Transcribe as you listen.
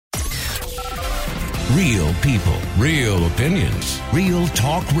Real people, real opinions, real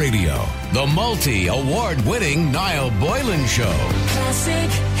talk radio. The multi-award-winning Niall Boylan Show.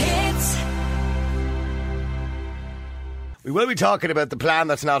 Classic hits. We will be talking about the plan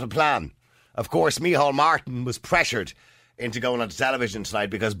that's not a plan. Of course, Micheál Martin was pressured into going onto television tonight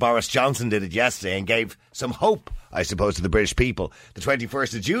because Boris Johnson did it yesterday and gave some hope, I suppose, to the British people. The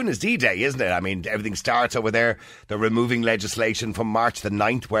 21st of June is D-Day, isn't it? I mean, everything starts over there. They're removing legislation from March the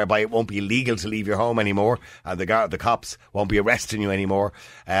 9th whereby it won't be illegal to leave your home anymore, and the cops won't be arresting you anymore.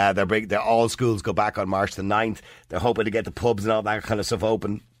 All schools go back on March the 9th. They're hoping to get the pubs and all that kind of stuff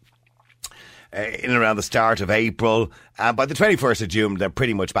open in and around the start of April. By the 21st of June, they're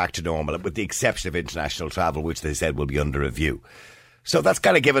pretty much back to normal, with the exception of international travel, which they said will be under review. So that's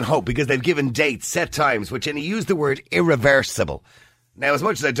kind of given hope, because they've given dates, set times, which, and he used the word irreversible. Now, as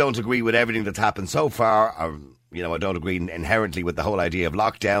much as I don't agree with everything that's happened so far, I don't agree inherently with the whole idea of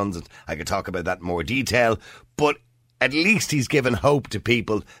lockdowns, and I could talk about that in more detail, but at least he's given hope to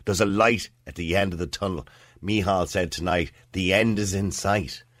people. There's a light at the end of the tunnel. Micheál said tonight, the end is in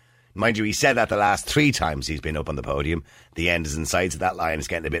sight. Mind you, he said that the last 3 times he's been up on the podium. The end is in sight, so that line is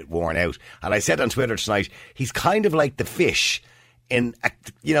getting a bit worn out. And I said on Twitter tonight, he's kind of like the fish in,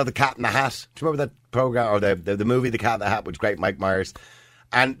 The Cat in the Hat. Do you remember that programme, or the movie The Cat in the Hat, with great Mike Myers?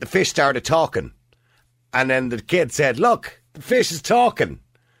 And the fish started talking. And then the kid said, look, the fish is talking.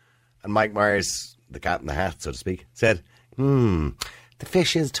 And Mike Myers, the Cat in the Hat, so to speak, said, the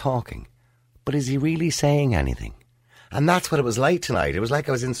fish is talking, but is he really saying anything? And that's what it was like tonight. It was like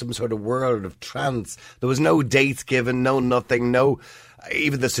I was in some sort of world of trance. There was no dates given, no nothing, no,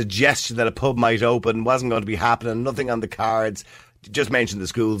 even the suggestion that a pub might open wasn't going to be happening, nothing on the cards. Just mentioned the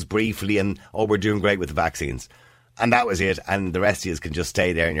schools briefly and, we're doing great with the vaccines. And that was it. And the rest of you can just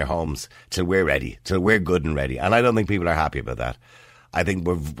stay there in your homes till we're ready, till we're good and ready. And I don't think people are happy about that. I think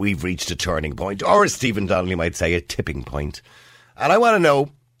we've reached a turning point, or as Stephen Donnelly might say, a tipping point. And I want to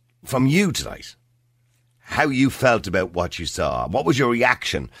know from you tonight how you felt about what you saw. What was your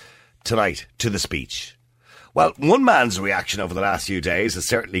reaction tonight to the speech? Well, one man's reaction over the last few days has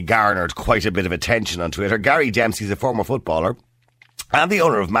certainly garnered quite a bit of attention on Twitter. Gary Dempsey is a former footballer and the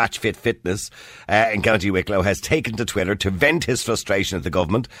owner of Match Fit Fitness in County Wicklow, has taken to Twitter to vent his frustration at the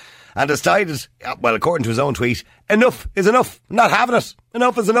government and decided, well, according to his own tweet, enough is enough. I'm not having it.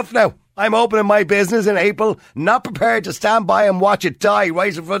 Enough is enough now. I'm opening my business in April, not prepared to stand by and watch it die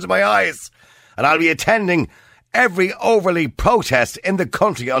right in front of my eyes. And I'll be attending every overly protest in the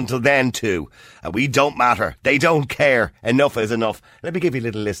country until then too. And we don't matter. They don't care. Enough is enough. Let me give you a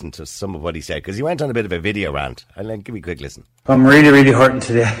little listen to some of what he said, because he went on a bit of a video rant. I'll give you a quick listen. I'm really, really hurting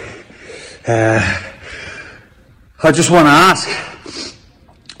today. I just want to ask.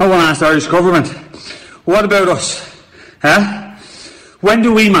 I want to ask the Irish government, what about us? Huh? When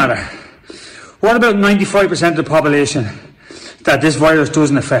do we matter? What about 95% of the population that this virus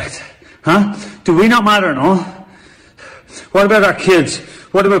doesn't affect? Huh? Do we not matter, no? What about our kids?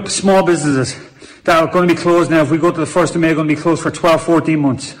 What about small businesses that are going to be closed now? If we go to the 1st of May, going to be closed for 12, 14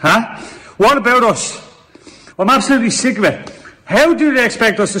 months. Huh? What about us? I'm absolutely sick of it. How do they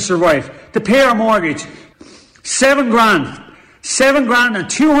expect us to survive? To pay our mortgage? 7 grand. 7 grand and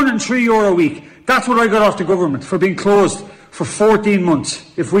 €203 a week. That's what I got off the government for being closed for 14 months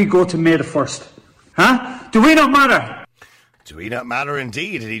if we go to May the 1st. Huh? Do we not matter? Do we not matter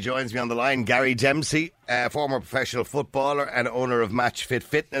indeed? And he joins me on the line, Gary Dempsey, former professional footballer and owner of Match Fit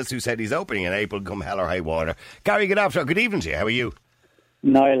Fitness, who said he's opening in April, come hell or high water. Gary, good afternoon. Good evening to you. How are you?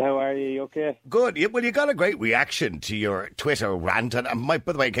 Niall, how are you? You okay? Good. Well, you got a great reaction to your Twitter rant. And by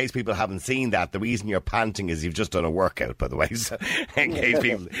the way, in case people haven't seen that, the reason you're panting is you've just done a workout, by the way. So in case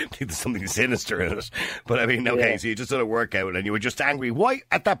people think there's something sinister in it. But I mean, okay, so you just done a workout and you were just angry. Why,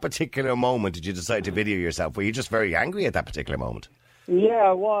 at that particular moment, did you decide to video yourself? Were you just very angry at that particular moment? Yeah,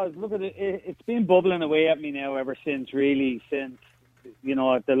 I was. Look at it. It's been bubbling away at me now ever since, really, since,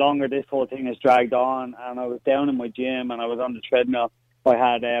 the longer this whole thing has dragged on. And I was down in my gym and I was on the treadmill. I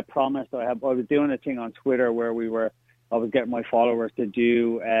had promised. I was doing a thing on Twitter where I was getting my followers to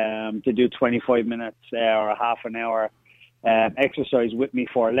do 25 minutes or a half an hour exercise with me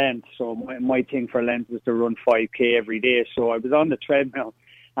for Lent. So my thing for Lent was to run 5k every day. So I was on the treadmill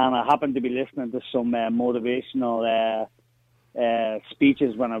and I happened to be listening to some motivational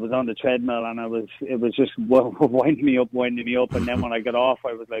speeches when I was on the treadmill, and it was just winding me up. And then when I got off,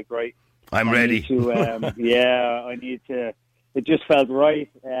 I was like, right, I'm ready. I need to. It just felt right.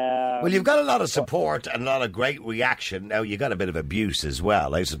 Well, you've got a lot of support and a lot of great reaction. Now, you got a bit of abuse as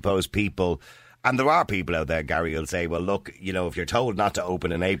well. I suppose people, and there are people out there, Gary, will say, well, look, if you're told not to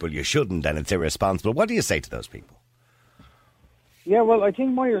open in April, you shouldn't, and it's irresponsible. What do you say to those people? Yeah, well, I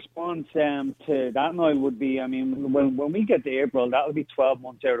think my response to that, Niall, would be, I mean, when we get to April, that'll be 12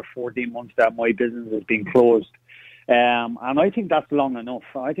 months out of 14 months that my business has been closed. And I think that's long enough.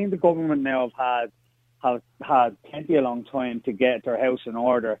 I think the government now have had plenty a long time to get their house in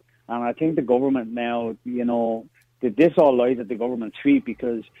order. And I think the government now, that this all lies at the government's feet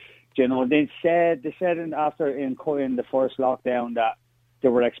because, they said in the first lockdown that they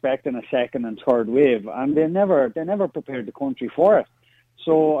were expecting a second and third wave, and they never prepared the country for it.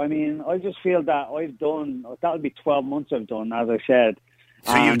 So, I mean, I just feel that that'll be 12 months I've done, as I said.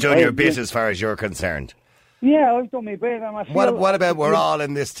 So you've done your bit as far as you're concerned? Yeah, I've done my bit. And I feel, what about we're all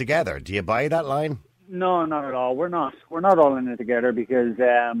in this together? Do you buy that line? No, not at all. We're not all in it together because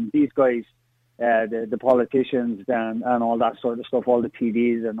these guys, the politicians and all that sort of stuff, all the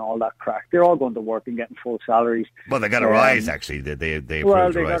TDs and all that crack, they're all going to work and getting full salaries. Well, they got a rise, actually. They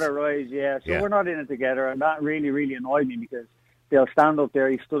got a rise, yeah. So we're not in it together, and that really, really annoyed me because they'll stand up there.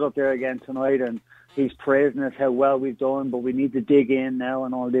 He stood up there again tonight, and he's praising us how well we've done, but we need to dig in now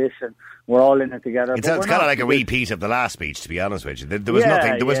and all this, and we're all in it together. It's kind of like a repeat of the last speech, to be honest with you. There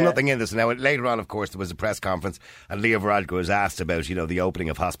was nothing in this. Now, later on, of course, there was a press conference, and Leo Varadkar was asked about, the opening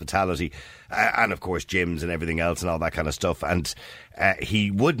of hospitality, and of course, gyms and everything else and all that kind of stuff. And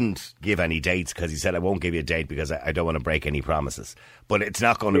he wouldn't give any dates because he said, "I won't give you a date because I don't want to break any promises." But it's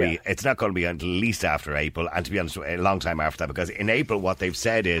not going to be. It's not going to be until at least after April, and to be honest, a long time after that. Because in April, what they've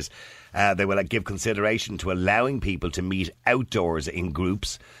said is they will give consideration to allowing people to meet outdoors in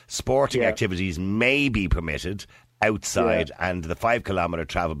groups. Sporting activities may be permitted outside, and the 5 kilometre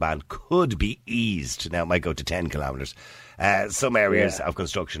travel ban could be eased. Now it might go to 10 kilometres. Some areas of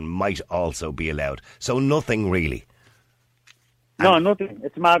construction might also be allowed. So nothing really. No, nothing.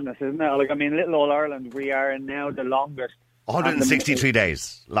 It's madness, isn't it? Like, I mean, little old Ireland, we are in now the longest. 163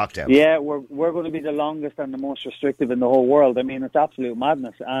 days lockdown. Yeah, we're going to be the longest and the most restrictive in the whole world. I mean, it's absolute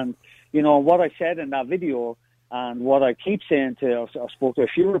madness. And, what I said in that video and what I keep saying I spoke to a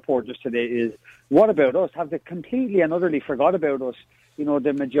few reporters today is, what about us? Have they completely and utterly forgot about us?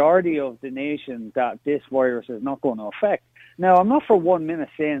 The majority of the nation that this virus is not going to affect. Now, I'm not for 1 minute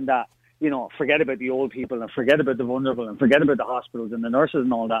saying that, forget about the old people and forget about the vulnerable and forget about the hospitals and the nurses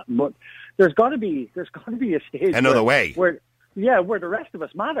and all that. But there's got to be a stage where the rest of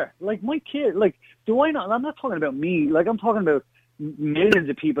us matter. Like my kid, do I not? I'm not talking about me. Like, I'm talking about millions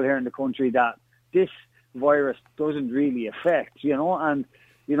of people here in the country that this virus doesn't really affect. And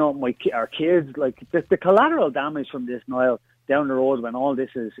our kids, like the collateral damage from this, Niall, down the road when all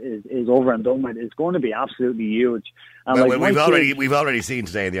this is over and done with, is going to be absolutely huge. And we've already seen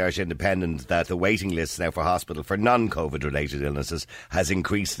today in the Irish Independent that the waiting list now for hospital for non-COVID related illnesses has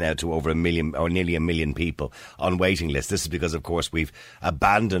increased now to over 1 million or nearly 1 million people on waiting lists. This is because, of course, we've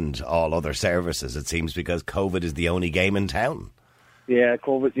abandoned all other services, it seems, because COVID is the only game in town. Yeah,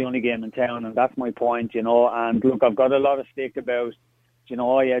 COVID's the only game in town, and that's my point, And look, I've got a lot of stick about,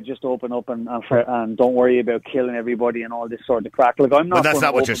 just open up and don't worry about killing everybody and all this sort of crack. Like, I'm not. But that's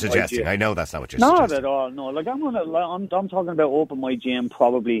not what you're suggesting. I know that's not what you're suggesting. Not at all. No. Like, I'm talking about open my gym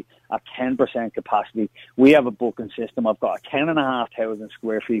probably at 10% capacity. We have a booking system. I've got a 10,500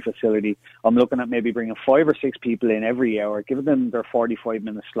 square feet facility. I'm looking at maybe bringing 5 or 6 people in every hour, giving them their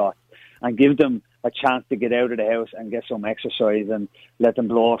 45-minute slot, and give them a chance to get out of the house and get some exercise and let them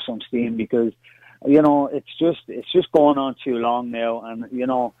blow off some steam because. It's just going on too long now. And, I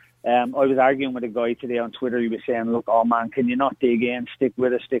was arguing with a guy today on Twitter. He was saying, look, oh man, can you not dig in? Stick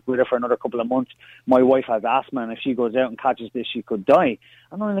with it for another couple of months. My wife has asthma, and if she goes out and catches this, she could die.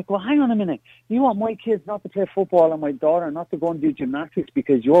 And I'm like, well, hang on a minute. You want my kids not to play football and my daughter not to go and do gymnastics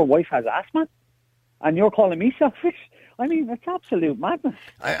because your wife has asthma? And you're calling me selfish? I mean, it's absolute madness.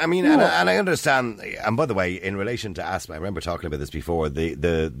 I mean, and I understand. And by the way, in relation to asthma, I remember talking about this before.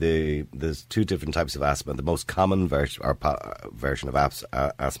 There's 2 different types of asthma. The most common version of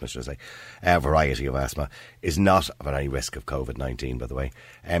asthma, should I say, variety of asthma, is not of any risk of COVID-19. By the way,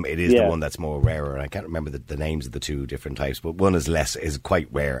 it is the one that's more rarer. And I can't remember the names of the 2 different types, but one is quite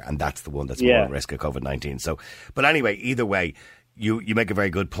rare, and that's the one that's more at risk of COVID-19. So, but anyway, either way. You make a very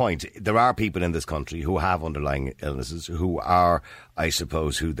good point. There are people in this country who have underlying illnesses, who are, I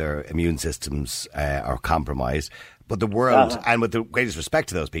suppose, who their immune systems are compromised. But the world, and with the greatest respect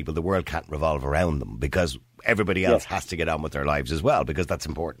to those people, the world can't revolve around them because everybody else has to get on with their lives as well, because that's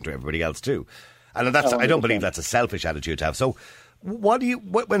important to everybody else too. And I don't believe that's a selfish attitude to have. So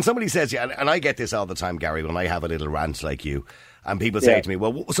when somebody says, and I get this all the time, Gary, when I have a little rant like you, and people say to me,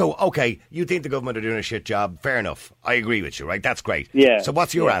 well, so, okay, you think the government are doing a shit job? Fair enough. I agree with you, right? That's great. Yeah. So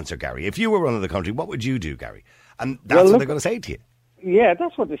what's your answer, Gary? If you were running the country, what would you do, Gary? And that's what they're going to say to you. Yeah,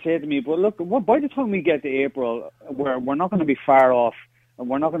 that's what they say to me. But look, by the time we get to April, we're not going to be far off, and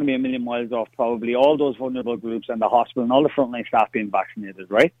we're not going to be a million miles off probably all those vulnerable groups and the hospital and all the frontline staff being vaccinated,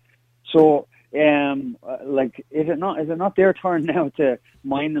 right? So, like, is it not their turn now to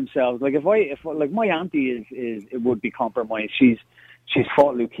mind themselves? Like, if my auntie it would be compromised. She's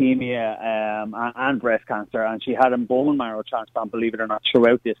fought leukemia and breast cancer, and she had a bone marrow transplant, believe it or not,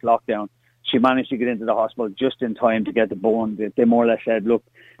 throughout this lockdown. She managed to get into the hospital just in time to get the bone. They more or less said, look,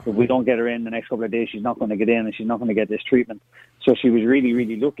 if we don't get her in the next couple of days, she's not going to get in and she's not going to get this treatment. So she was really,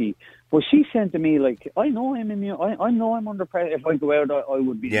 really lucky. But she said to me, like, I know I'm immune. I know I'm under pressure. If I go out, I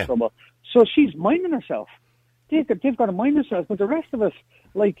would be in trouble. So she's minding herself. They've got to mind themselves. But the rest of us,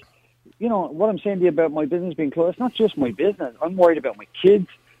 like, you know, what I'm saying to you about my business being closed, it's not just my business. I'm worried about my kids,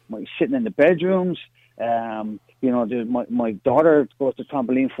 sitting in the bedrooms. You know, my daughter goes to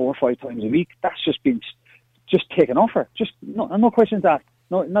trampoline 4 or 5 times a week. That's just taken off her. Just no questions asked.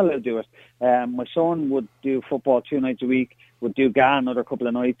 No, not allowed to do it. My son would do football 2 nights a week. Would do GA another couple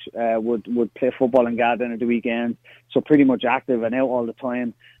of nights. Would play football and GA then at the weekend. So pretty much active and out all the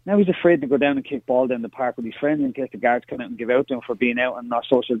time. Now he's afraid to go down and kick ball down the park with his friends in case the guards come out and give out to him for being out and not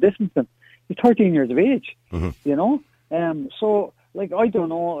social distancing. He's 13 years of age. Mm-hmm. You know, so. Like, I don't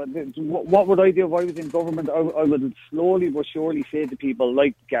know, what would I do if I was in government? I would slowly but surely say to people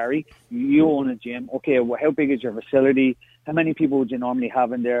like, Gary, you own a gym. Okay, well, how big is your facility? How many people would you normally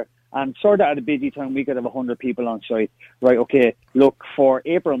have in there? And sort of at a busy time, we could have 100 people on site. Right, okay, look, for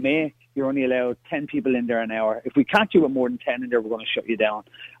April, May, you're only allowed 10 people in there an hour. If we catch you with more than 10 in there, we're going to shut you down.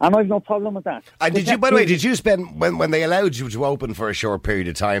 And I've no problem with that. By the way, did you spend, when they allowed you to open for a short period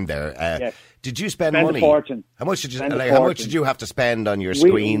of time there, yes. Did you spend money? A fortune. How much did you have to spend on your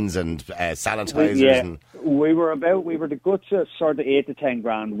screens and sanitizers? We were the guts of sort of 8 to 10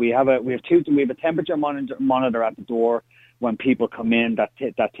 grand. We have a temperature monitor at the door when people come in that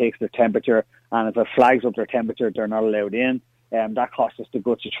takes their temperature, and if it flags up their temperature, they're not allowed in. That cost us the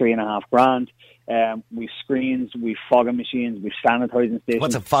guts of 3.5 grand. We've screens, we've fogging machines, we've sanitizing stations.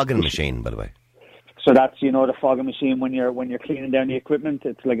 What's a fogging machine, by the way? So that's, you know, the fogging machine when you're cleaning down the equipment.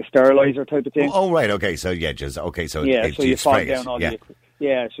 It's like a sterilizer type of thing. Oh right, okay. So yeah, so you fog down all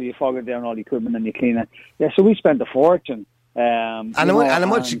so you fog it down all the equipment and you clean it. Yeah, so we spent a fortune. And how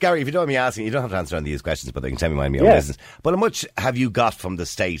much, Gary, if you don't mind me asking, you don't have to answer on these questions, but they can tell me my own business. But how much have you got from the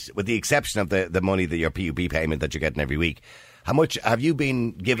state, with the exception of the money that your PUP payment that you're getting every week? How much have you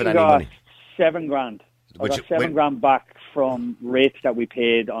been given any money? 7 grand. I got 7 grand back from rates that we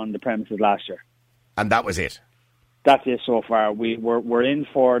paid on the premises last year. And that was it? That's it so far. We're in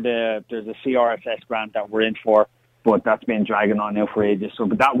for there's a CRSS grant that we're in for, but that's been dragging on now for ages. So,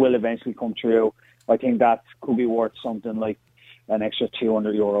 but that will eventually come through. I think that could be worth something like an extra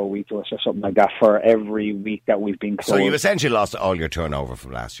 €200 a week to us or something like that for every week that we've been closed. So you've essentially lost all your turnover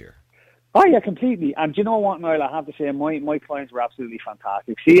from last year? Oh yeah, completely. And do you know what, Niall? I have to say, my clients were absolutely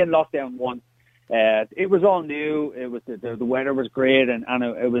fantastic. See, in lockdown 1, it was all new. It was the weather was great, and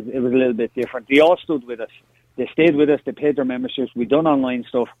it was a little bit different. They all stood with us. They stayed with us. They paid their memberships. We done online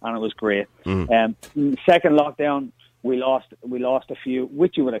stuff, and it was great. Second lockdown, we lost a few,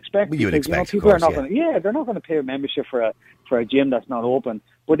 which you would expect. You would expect, people of course, are not going to. Yeah, they're not going to pay a membership for a gym that's not open.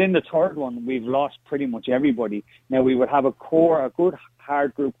 But in the third one, we've lost pretty much everybody. Now we would have a good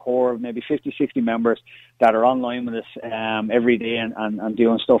hard group core of maybe 50, 60 members that are online with us every day and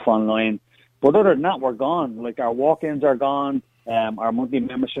doing stuff online. But other than that, we're gone. Like, our walk-ins are gone, our monthly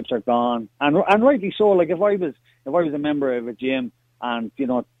memberships are gone, and rightly so. Like, if I was a member of a gym and, you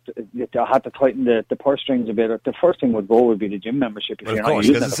know, I had to tighten the purse strings a bit, the first thing would be the gym membership. If you're not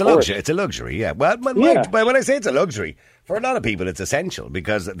using it, it's a luxury. It's a luxury, yeah. Well, when I say it's a luxury, for a lot of people, it's essential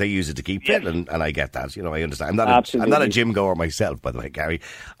because they use it to keep fit, and I get that. You know, I understand. I'm not a gym goer myself, by the way, Gary.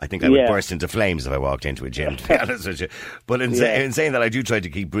 I think I would burst into flames if I walked into a gym, to be honest with you. But in saying that, I do try to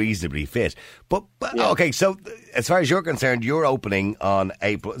keep reasonably fit. But okay, so as far as you're concerned, you're opening on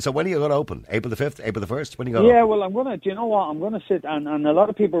April. So when are you going to open? April the 5th? April the 1st? When are you going to open? Well, I'm going to, do you know what? I'm going to sit, and a lot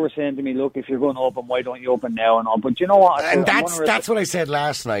of people were saying to me, look, if you're going to open, why don't you open now and all? But you know what? And that's what I said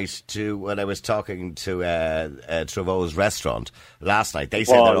last night when I was talking to Trevaux's restaurant last night. They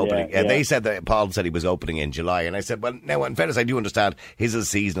said they're opening. They said that Paul said he was opening in July, and I said, well, now in fairness, I do understand his is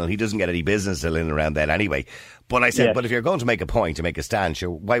seasonal. He doesn't get any business till in around then anyway. But I said, but if you're going to make a point, to make a stand, sure,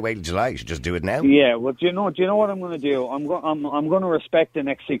 why wait till July? You should just do it now. Yeah, well, do you know what I'm going to do? I'm going to respect the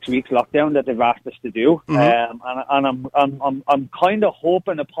next 6 weeks lockdown that they've asked us to do, and I'm kind of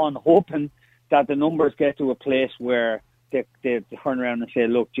hoping that the numbers get to a place where they turn around and say,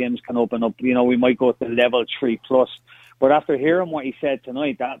 look, gyms can open up. You know, we might go to level 3+. But after hearing what he said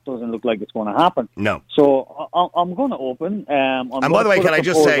tonight, that doesn't look like it's going to happen. No. So I'm going to open. And by the way, can I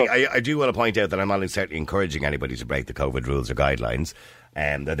just say, I do want to point out that I'm not certainly encouraging anybody to break the COVID rules or guidelines.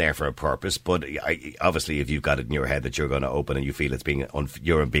 They're there for a purpose, but obviously, if you've got it in your head that you're going to open and you feel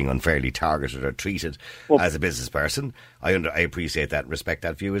you're being unfairly targeted or treated as a business person, I appreciate that and respect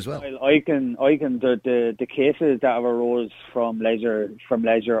that view as well. I can the cases that have arose from leisure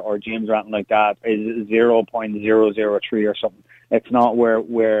or gyms or anything like that is 0.003 or something. It's not where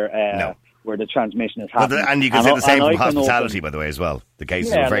the transmission is happening. And you can say the same from hospitality, by the way, as well. The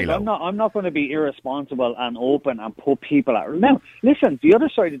cases are very low. I'm not going to be irresponsible and open and put people out. Now, listen, the other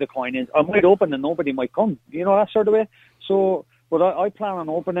side of the coin is I might open and nobody might come. You know, that sort of way. So, but I plan on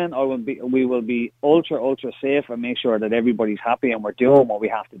opening. We will be ultra safe and make sure that everybody's happy and we're doing what we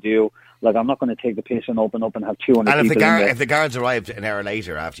have to do. Like, I'm not going to take the piss and open up and have 200 and people in there. If the guards arrived an hour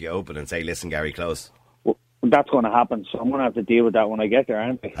later after you open and say, listen, Gary, close. That's going to happen, so I'm going to have to deal with that when I get there,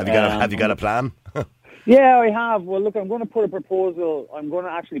 aren't I? Have you got a plan? Yeah, I have. Well, look, I'm going to put a proposal. I'm going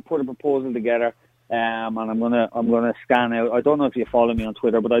to actually put a proposal together, and I'm going to scan out. I don't know if you follow me on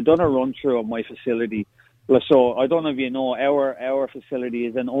Twitter, but I've done a run through of my facility. So I don't know if you know, our facility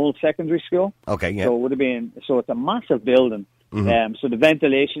is an old secondary school. Okay, yeah. So it would have been. So it's a massive building. Mm-hmm. So the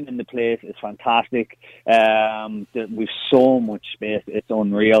ventilation in the place is fantastic. We've so much space; it's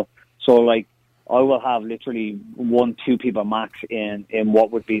unreal. So like, I will have literally 1-2 people max in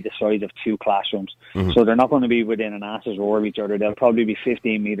what would be the size of 2 classrooms. Mm-hmm. So they're not going to be within an ass's roar of each other. They'll probably be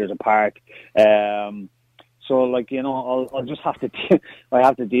 15 metres apart. So, like, you know, I'll just have to I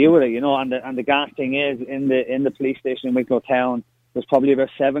have to deal with it, you know. And the gas thing is, in the police station in Wicklow Town, there's probably about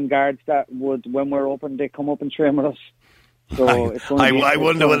 7 guards that would, when we're open, they come up and train with us. So I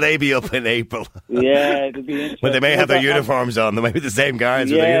wonder will they be up in April? Yeah, it'll be interesting. But they may have their uniforms on. They may be the same guards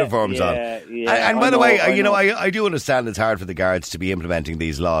with their uniforms on. Yeah, and by the way, I do understand it's hard for the guards to be implementing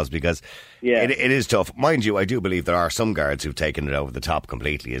these laws because it is tough. Mind you, I do believe there are some guards who've taken it over the top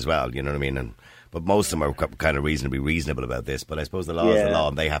completely as well. You know what I mean? But most of them are kind of reasonable about this. But I suppose the law is the law,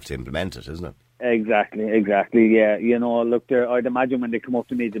 and they have to implement it, isn't it? Exactly. Yeah, you know, look, I'd imagine when they come up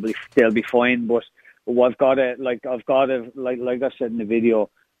to me, they'll be fine, but. I've got to, like I said in the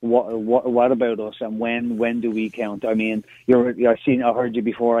video, what about us and when do we count? I mean, I heard you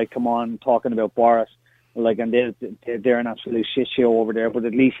before I come on talking about Boris, like, and they're an absolute shit show over there, but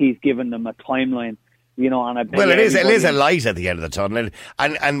at least he's given them a timeline, you know. And it is a light at the end of the tunnel,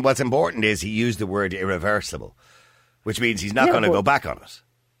 and what's important is he used the word irreversible, which means he's not going to go back on it.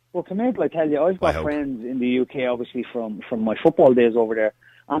 Well, come here, I tell you, I've got friends in the UK, obviously from my football days over there.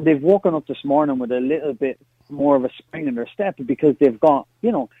 And they've woken up this morning with a little bit more of a spring in their step because they've got,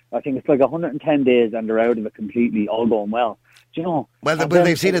 you know, I think it's like 110 days and they're out of it completely, all going well. Do you know? Well,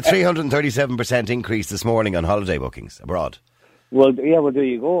 they've seen a 337% increase this morning on holiday bookings abroad. Well, there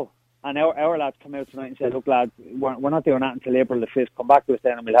you go. And our lads come out tonight and said, look, lads, we're not doing that until April the 5th. Come back to us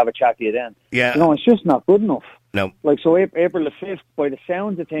then and we'll have a chat to you then. Yeah. You know, it's just not good enough. No. Like, so April the 5th, by the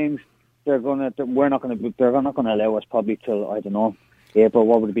sounds of things, they're not going to allow us probably till, I don't know, April,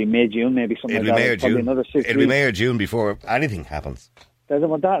 what would it be, May, June, maybe something like that. Probably another 6 weeks. It'll be May or June before anything happens.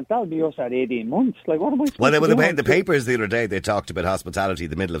 That'll be us at 18 months. Like, what am I supposed to do? The papers the other day, they talked about hospitality in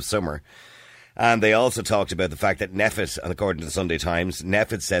the middle of summer. And they also talked about the fact that NPHET, and according to the Sunday Times,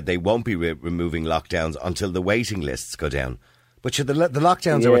 NPHET said they won't be removing lockdowns until the waiting lists go down. But the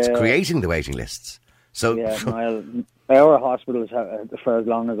lockdowns are what's creating the waiting lists. So, Niall, our hospitals, for as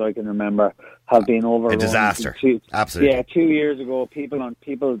long as I can remember, have been overrun. A disaster. Absolutely. Yeah, 2 years ago, people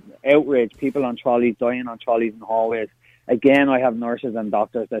outraged, people on trolleys, dying on trolleys in hallways. Again, I have nurses and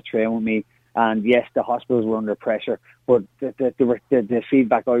doctors that train with me, and yes, the hospitals were under pressure, but the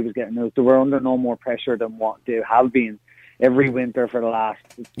feedback I was getting was they were under no more pressure than what they have been every winter for the last...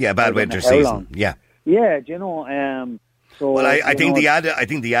 Yeah, bad winter season. Long. Yeah. Yeah, do you know... I think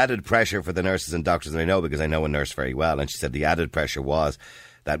the added pressure for the nurses and doctors, and I know because I know a nurse very well, and she said the added pressure was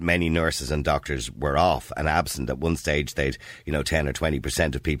that many nurses and doctors were off and absent. At one stage, they'd 10 or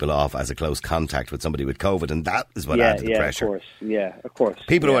 20% of people off as a close contact with somebody with COVID, and that is what added the pressure. Of course.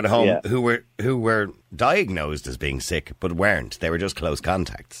 People who were at home who were diagnosed as being sick but weren't. They were just close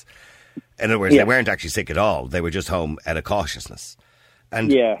contacts. In other words, they weren't actually sick at all. They were just home out of cautiousness. And,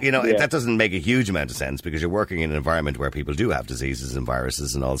 that doesn't make a huge amount of sense because you're working in an environment where people do have diseases and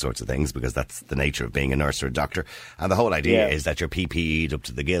viruses and all sorts of things because that's the nature of being a nurse or a doctor. And the whole idea is that you're PPE'd up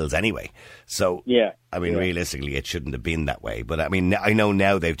to the gills anyway. So, realistically, it shouldn't have been that way. But, I mean, I know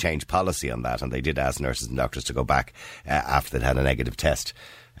now they've changed policy on that and they did ask nurses and doctors to go back after they'd had a negative test.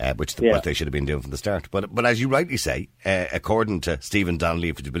 which what they should have been doing from the start. But as you rightly say, according to Stephen Donnelly,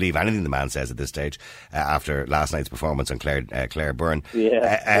 if you believe anything the man says at this stage, after last night's performance on Claire Byrne,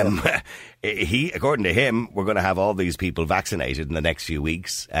 according to him, we're going to have all these people vaccinated in the next few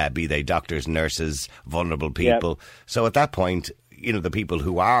weeks, be they doctors, nurses, vulnerable people. So at that point, the people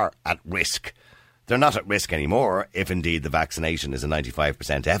who are at risk, they're not at risk anymore if indeed the vaccination is a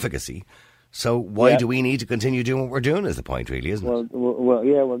 95% efficacy. So why do we need to continue doing what we're doing is the point, really, isn't it?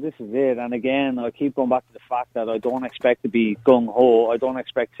 Well, this is it. And again, I keep going back to the fact that I don't expect to be gung-ho. I don't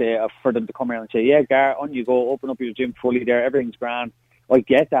expect for them to come around and say, yeah, Gar, on you go, open up your gym fully there, everything's grand. I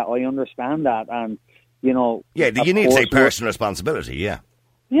get that. I understand that. And, Yeah, you need to take personal responsibility, yeah.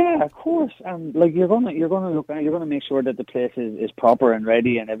 Yeah, of course. And you're gonna make sure that the place is proper and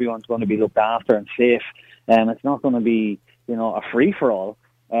ready and everyone's going to be looked after and safe. It's not going to be, a free-for-all.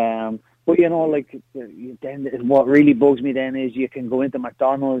 But, then what really bugs me then is you can go into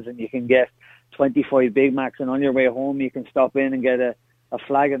McDonald's and you can get 25 Big Macs, and on your way home you can stop in and get a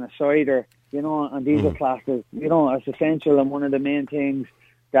flag and a cider, and these are classed as, as essential. And one of the main things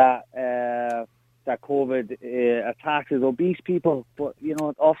that COVID attacks is obese people, but,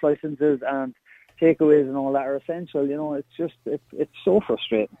 off licenses and takeaways and all that are essential. It's so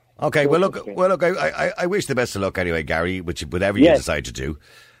frustrating. Okay, well, look, I wish the best of luck anyway, Gary, whatever you decide to do.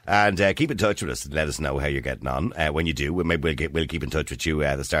 And keep in touch with us and let us know how you're getting on. When you do, we'll keep in touch with you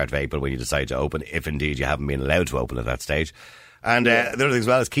at the start of April when you decide to open, if indeed you haven't been allowed to open at that stage. And the other thing as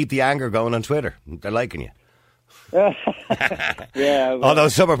well is keep the anger going on Twitter. They're liking you. Although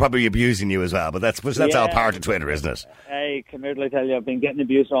some are probably abusing you as well, but that's all part of Twitter, isn't it? Hey, come here, I tell you, I've been getting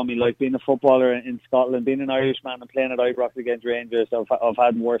abuse on me, like being a footballer in Scotland, being an Irishman and playing at Ibrox against Rangers. I've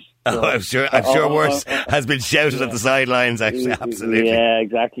had worse. So, I'm sure worse has been shouted at the sidelines. Actually, absolutely. Yeah,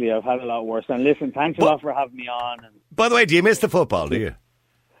 exactly. I've had a lot worse. And listen, thanks a lot for having me on. By the way, do you miss the football? Do you?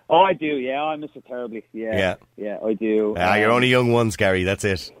 Oh, I do. Yeah, I miss it terribly. Yeah, I do. You're only young ones, Gary. That's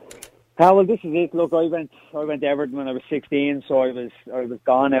it. Well, this is it. Look, I went to Everton when I was 16, so I was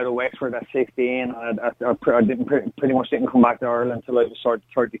gone out of Wexford at 16. I pretty much didn't come back to Ireland until I was sort of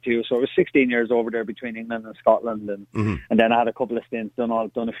 32. So I was 16 years over there between England and Scotland, and then I had a couple of stints, done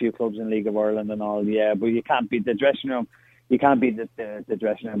a few clubs in League of Ireland and all. Yeah, but you can't beat the dressing room. You can't beat the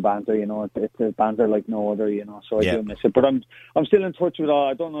dressing room banter, It's a banter like no other, So I do miss it. But I'm still in touch with all.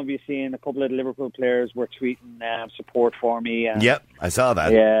 I don't know if you've seen a couple of the Liverpool players were tweeting support for me. And, yep, I saw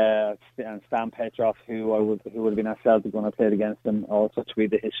that. Yeah, and Stan Petrov, who would have been at Celtic when I played against him, also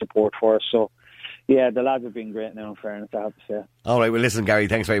tweeted his support for us. So, yeah, the lads have been great now, in fairness, I have to say. All right, well, listen, Gary,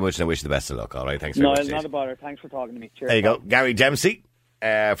 thanks very much, and I wish you the best of luck. All right, thanks very much. No, not a bother. Thanks for talking to me. Cheers. There you go. Gary Dempsey.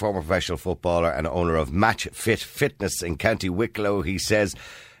 Former professional footballer and owner of Match Fit Fitness in County Wicklow. He says,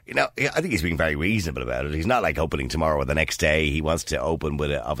 I think he's being very reasonable about it. He's not like opening tomorrow or the next day. He wants to open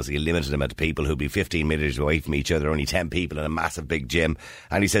with obviously a limited amount of people who'll be 15 metres away from each other, only 10 people in a massive big gym.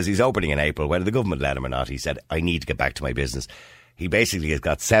 And he says he's opening in April, whether the government let him or not. He said, I need to get back to my business. He basically has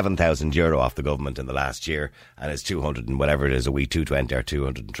got €7,000 off the government in the last year, and it's 200 and whatever it is a week, 220 or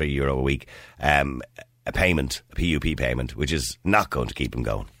 €203 a week. A PUP payment, which is not going to keep him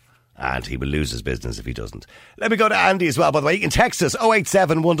going. And he will lose his business if he doesn't. Let me go to Andy as well, by the way. You can text us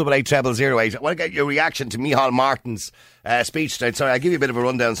 087 188 0008. I want to get your reaction to Niall Martin's speech tonight. Sorry, I'll give you a bit of a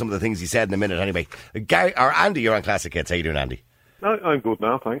rundown of some of the things he said in a minute anyway. Andy, you're on Classic Hits. How you doing, Andy? No, I'm good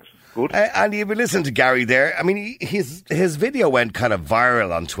now, thanks. Good. Andy, you've been listening to Gary there. I mean, his video went kind of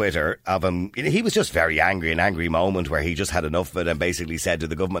viral on Twitter of him. He was just very angry, an angry moment where he just had enough of it and basically said,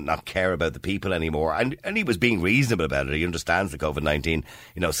 did the government not care about the people anymore? And he was being reasonable about it. He understands that COVID-19,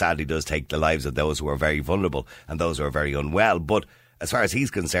 sadly does take the lives of those who are very vulnerable and those who are very unwell. But as far as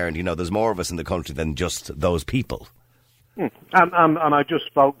he's concerned, there's more of us in the country than just those people. And I just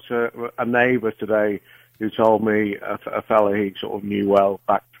spoke to a neighbour today who told me a fella he sort of knew well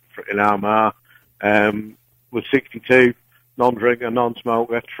back in Armagh, was 62, non-drinker,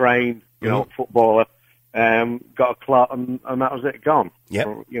 non-smoker, trained, footballer, got a clot, and that was it, gone.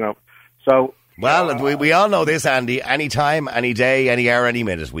 Yep. So... Well, we all know this, Andy. Any time, any day, any hour, any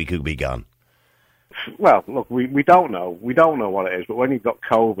minute, we could be gone. Well, look, we don't know. We don't know what it is, but when you've got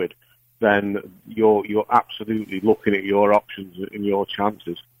COVID, then you're absolutely looking at your options and your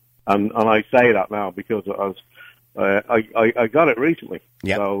chances. And I say that now because I got it recently.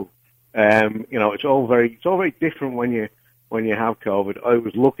 Yep. So it's all very different when you have COVID. I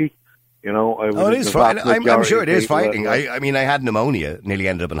was lucky. It is frightening. I'm sure it is frightening. I mean, I had pneumonia, nearly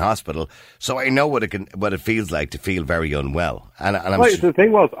ended up in hospital, so I know what it feels like to feel very unwell. And the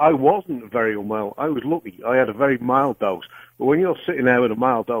thing was, I wasn't very unwell. I was lucky. I had a very mild dose. But when you're sitting there with a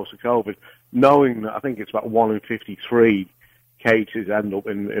mild dose of COVID, knowing that I think it's about 1 in 53 cases end up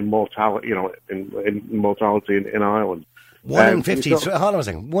in mortality, in mortality in Ireland. 1 in 53. Hold on a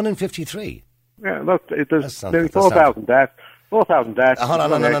second. 1 in 53. Yeah, look, there's nearly that's not- 4,000 deaths. 4,000 deaths. Hold on,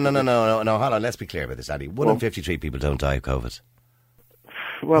 no. Hold on. Let's be clear about this, Andy. 1 in 53 people don't die of COVID.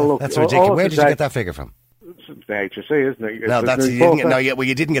 Well, look, That's ridiculous. Where did you get that figure from? It's the HSE, isn't it? No, It's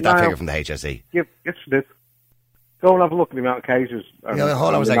you didn't get that figure from the HSE. It's this. Go and have a look at the amount of cases.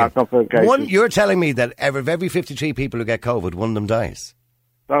 Hold on a second. You're telling me that every 53 people who get COVID, one of them dies.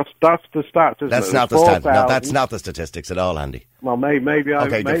 That's the stats, isn't That's it? not the stats. No, that's not the statistics at all, Andy. Well, maybe I.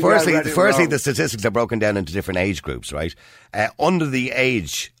 Okay, maybe firstly, I read it wrong. the statistics are broken down into different age groups, right? Under the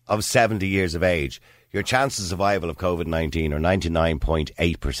age of 70 years of age, your chances of survival of COVID-19 are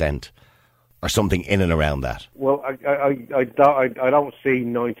 99.8%, or something in and around that. Well, I don't see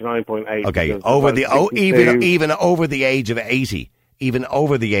 99.8. Okay, even over the age of 80. Even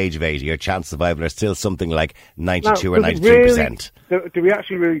over the age of 80, your chance of survival are still something like 92 or 93%. Do we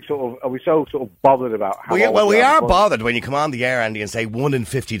actually really are we so sort of bothered about how... We are bothered when you come on the air, Andy, and say 1 in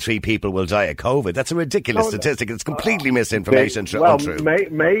 53 people will die of COVID. That's a ridiculous statistic. It's completely misinformation. Untrue.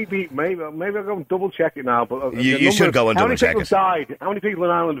 Maybe I'll go and double check it now. But you should go and double check it. How many people in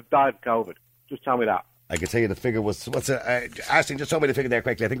Ireland have died of COVID? Just tell me that. I can tell you the figure was... Ashton, just told me the figure there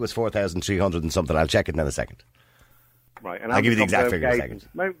quickly. I think it was 4,300 and something. I'll check it in a second. Right, and I'll give you the exact figure in a second.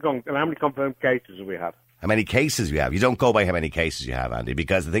 And how many confirmed cases have we had? How many cases we have? You don't go by how many cases you have, Andy,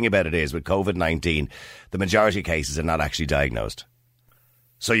 because the thing about it is, with COVID-19, the majority of cases are not actually diagnosed.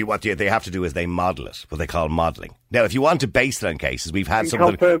 So what they have to do is they model it, what they call modelling. Now, if you want to base it on cases, we've had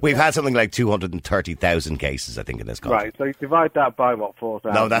something like 230,000 cases, I think, in this country. Right, so you divide that by,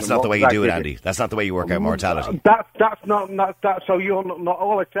 4,000? No, that's not the way you do it, Andy. That's not the way you work out mortality. That's not so you're not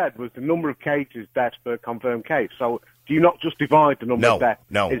all I said was the number of cases, deaths per confirmed case. So do you not just divide the number of deaths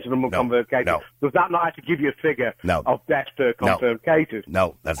into the number of confirmed cases? No. Does that not actually give you a figure of deaths per confirmed cases?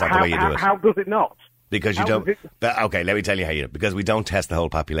 No, that's not the way you do it. How does it not? Because you don't... Okay, let me tell you how you do it. Because we don't test the whole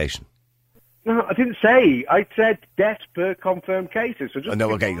population. No, I didn't say. I said deaths per confirmed cases. So just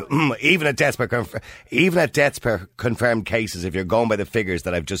even at deaths per confirmed cases, if you're going by the figures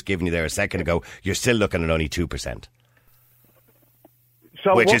that I've just given you there a second ago, you're still looking at only 2%.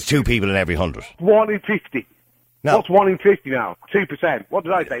 Which is 2 people in every 100. 1 in 50. No. What's 1 in 50 now? 2%. What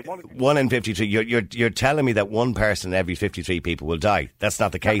did I say? 1 in 53. You're telling me that one person in every 53 people will die. That's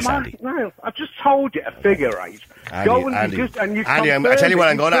not the case, Andy. No, I've just told you a figure, right? Andy, I tell you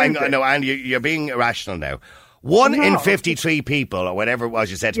what, Andy, you're being irrational now. 1 in 53 people, or whatever it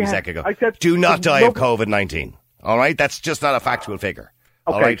was you said to me a second ago, do not die of COVID-19. All right? That's just not a factual figure.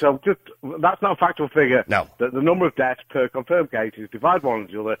 Okay, so that's not a factual figure. No. The number of deaths per confirmed cases, divide one and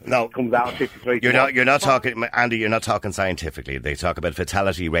the other, comes out 53. You're not talking, Andy, you're not talking scientifically. They talk about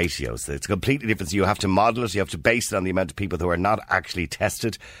fatality ratios. It's completely different. So you have to model it. You have to base it on the amount of people who are not actually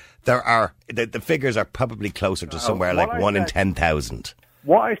tested. The figures are probably closer to somewhere like 1 in 10,000.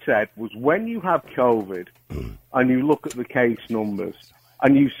 What I said was when you have COVID and you look at the case numbers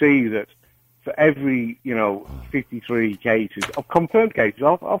and you see that for every, 53 cases of confirmed cases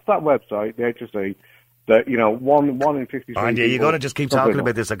off that website, the HSE, that, 1 in 53. Andy, you're going to just keep talking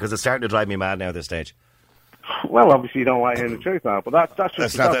about this because it's starting to drive me mad now at this stage. Well, obviously you don't like hearing the truth now, but that's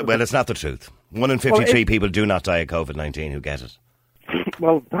just... It's not the truth. 1 in 53 people do not die of COVID-19 who get it.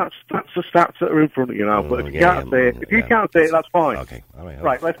 Well, that's the stats that are in front of you now. But if you can't say it, that's fine. Okay, all right.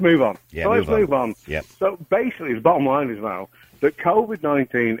 Right, let's move on. Yeah, let's move on. Yeah. So basically, the bottom line is now that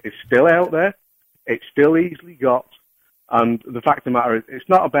COVID-19 is still out there. It's still easily got, and the fact of the matter is, it's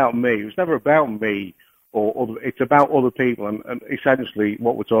not about me. It's never about me or other. It's about other people, and essentially,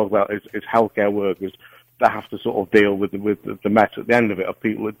 what we're talking about is healthcare workers that have to sort of deal with the mess at the end of it of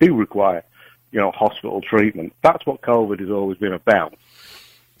people that do require, hospital treatment. That's what COVID has always been about.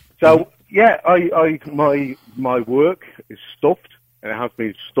 So, my work is stuffed, and it has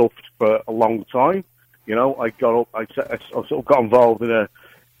been stuffed for a long time. I sort of got involved in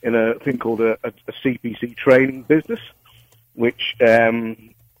a thing called a CPC training business, which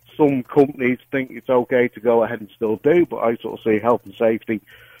some companies think it's okay to go ahead and still do, but I sort of see health and safety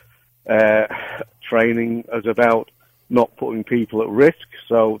training as about not putting people at risk,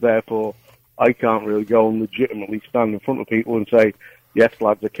 so therefore I can't really go and legitimately stand in front of people and say, yes,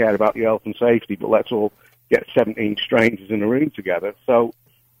 lads, I care about your health and safety, but let's all get 17 strangers in a room together. So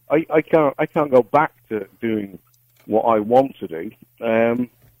I can't go back to doing what I want to do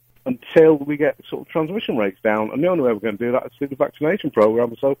until we get sort of transmission rates down. And the only way we're going to do that is through the vaccination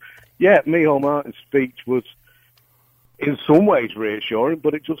programme. So, Niall Martin's speech was in some ways reassuring,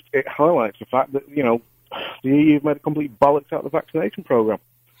 but it highlights the fact that, the EU made a complete bollocks out of the vaccination programme.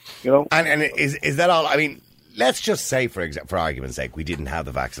 And is that all? I mean, let's just say, for argument's sake, we didn't have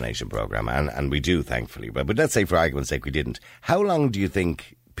the vaccination programme, and we do, thankfully. But let's say, for argument's sake, we didn't. How long do you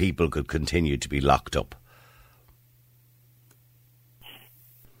think people could continue to be locked up?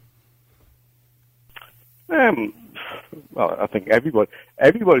 Well, I think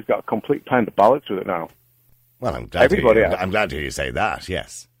everybody's got a complete plan to balance with it now. Well, I'm glad to hear you say that,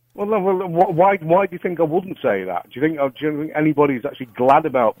 yes. Well, why do you think I wouldn't say that? Do you think anybody's actually glad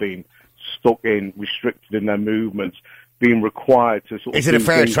about being stuck in, restricted in their movements, being required to sort of... Is it a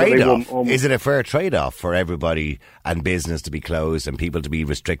fair trade-off? Is it a fair trade-off for everybody and business to be closed and people to be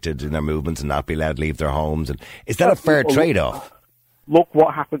restricted in their movements and not be allowed to leave their homes? And is that a fair trade-off? Look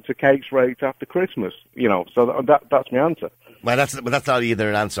what happened to case rates after Christmas, so that's my answer. Well, that's not either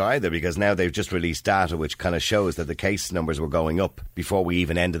an answer either, because now they've just released data which kind of shows that the case numbers were going up before we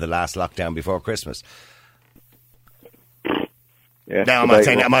even ended the last lockdown before Christmas. Yeah, now, I'm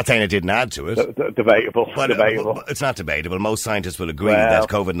not saying it didn't add to it. Debatable. It's not debatable. Most scientists will agree that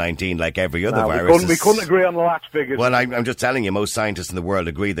COVID-19, like every other virus... We couldn't agree on the last figures. Well, I'm just telling you, most scientists in the world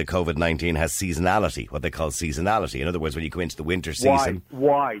agree that COVID-19 has seasonality, what they call seasonality. In other words, when you go into the winter season...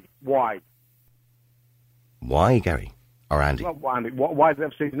 Why? Why, Gary? Or Andy? Well, Andy, why do they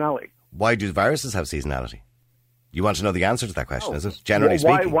have seasonality? Why do viruses have seasonality? You want to know the answer to that question, is it? Generally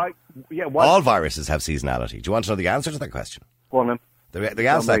speaking. Why? All viruses have seasonality. Do you want to know the answer to that question? Go on then. The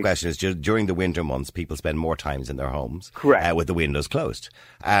answer to that question is during the winter months, people spend more times in their homes. Correct. With the windows closed.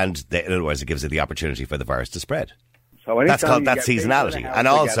 And in other words, it gives it the opportunity for the virus to spread. So that's seasonality. And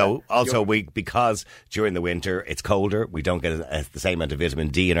also because during the winter it's colder, we don't get the same amount of vitamin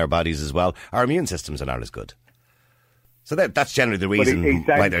D in our bodies as well. Our immune systems are not as good. So that's generally the reason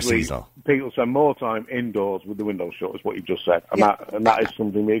why they're seasonal. People spend more time indoors with the windows shut, is what you just said. And that is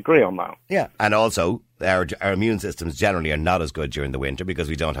something we agree on now. Yeah, and also our immune systems generally are not as good during the winter because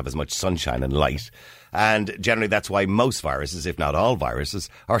we don't have as much sunshine and light. And generally that's why most viruses, if not all viruses,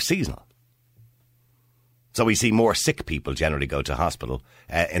 are seasonal. So we see more sick people generally go to hospital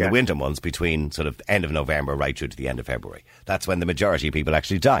in the winter months between sort of end of November right through to the end of February. That's when the majority of people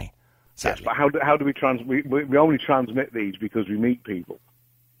actually die. Sadly. Yes, but how do we only transmit these because we meet people?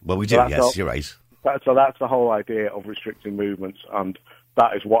 Well, we do, yes, you're right. So that's the whole idea of restricting movements, and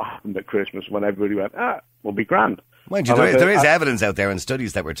that is what happened at Christmas when everybody went, we'll be grand. Mind you, there is evidence out there and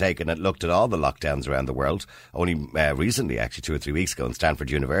studies that were taken that looked at all the lockdowns around the world, only recently, actually 2 or 3 weeks ago in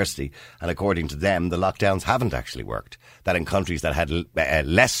Stanford University, and according to them, the lockdowns haven't actually worked. That in countries that had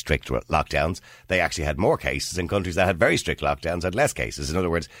less strict lockdowns, they actually had more cases. In countries that had very strict lockdowns, had less cases. In other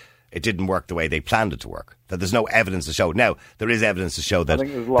words, it didn't work the way they planned it to work. That there's no evidence to show. Now, there is evidence to show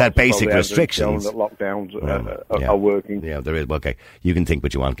that basic restrictions... that lockdowns are working. Yeah, there is. Okay, you can think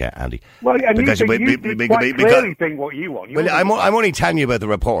what you want, Andy. Well, and because you quite clearly think what you want. I'm only telling you about the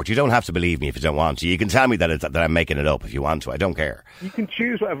report. You don't have to believe me if you don't want to. You can tell me that I'm making it up if you want to. I don't care. You can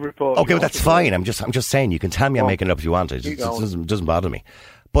choose whatever report. Okay, well, that's fine. I'm just saying. You can tell me I'm making it up if you want to. It doesn't bother me.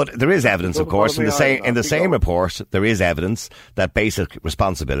 But there is evidence, of course, in the same report, there is evidence that basic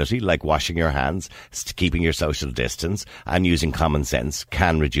responsibility, like washing your hands, keeping your social distance, and using common sense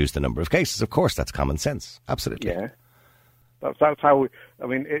can reduce the number of cases. Of course, that's common sense. Absolutely. Yeah. That's how it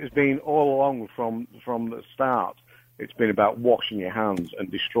has been all along from the start. It's been about washing your hands and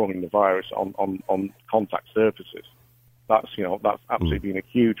destroying the virus on contact surfaces. That's absolutely been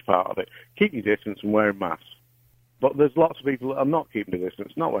a huge part of it. Keeping distance and wearing masks. But there's lots of people that are not keeping the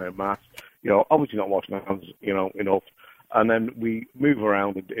distance, not wearing masks, obviously not washing their hands, enough. And then we move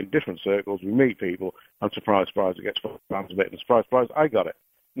around in different circles, we meet people, and surprise, surprise, it gets around a bit, and surprise, surprise, I got it.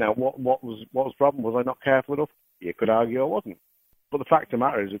 Now, what was the problem? Was I not careful enough? You could argue I wasn't. But the fact of the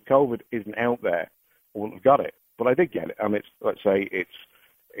matter is, if COVID isn't out there, I wouldn't have got it. But I did get it, and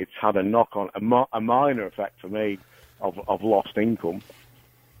it's had a knock-on, a minor effect for me of lost income.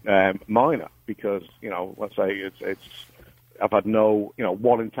 Minor, because let's say I've had 1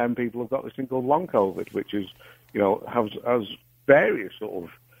 in 10 people have got this thing called long COVID, which is has various sort of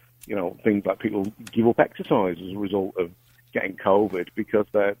things like people give up exercise as a result of getting COVID because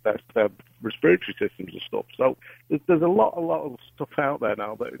their respiratory systems are stuff. So there's a lot of stuff out there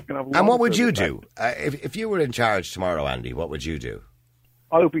now that it's going to have. And what would you do if you were in charge tomorrow, Andy? What would you do?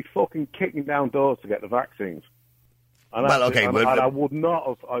 I would be fucking kicking down doors to get the vaccines. And I would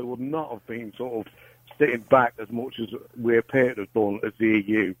not have been sort of sitting back as much as we appear to have done as the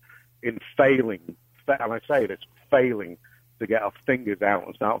EU in failing, and I say this, failing to get our fingers out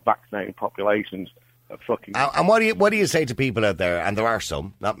and start vaccinating populations. And what do you say to people out there? And there are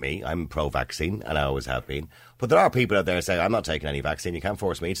some, not me. I'm pro-vaccine, and I always have been. But there are people out there who say, "I'm not taking any vaccine. You can't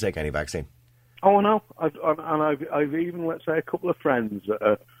force me to take any vaccine." Oh no, I've even, let's say, a couple of friends that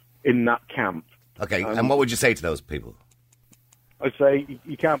are in that camp. Okay, and what would you say to those people? I'd say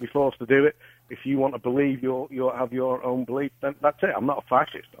you can't be forced to do it. If you want to believe you'll have your own belief, then that's it. I'm not a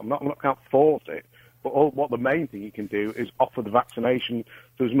fascist. Can't force it. But what the main thing you can do is offer the vaccination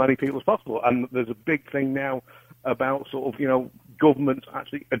to as many people as possible. And there's a big thing now about sort of, governments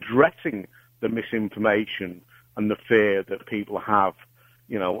actually addressing the misinformation and the fear that people have,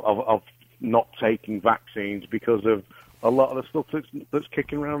 of not taking vaccines because of a lot of the stuff that's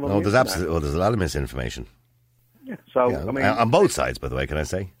kicking around on the internet. There's a lot of misinformation. Yeah. So, Yeah, I mean... on both sides, by the way, can I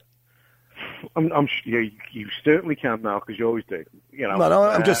say? You certainly can now, because you always do. No,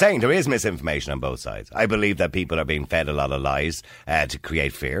 I'm just saying there is misinformation on both sides. I believe that people are being fed a lot of lies to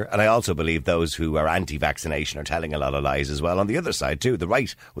create fear, and I also believe those who are anti-vaccination are telling a lot of lies as well on the other side too.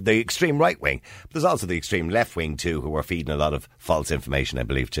 The extreme right wing, but there's also the extreme left wing too, who are feeding a lot of false information, I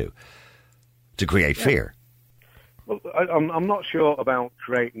believe too, to create fear. Well, I'm not sure about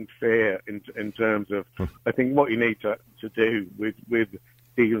creating fear in terms of. I think what you need to do with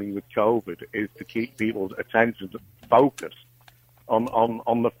dealing with COVID is to keep people's attention focused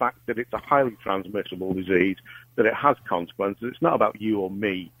on the fact that it's a highly transmissible disease, that it has consequences. It's not about you or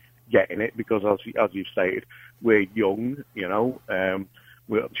me getting it, because as you've stated, we're young, our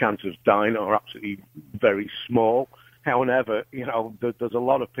chances of dying are absolutely very small. However, there's a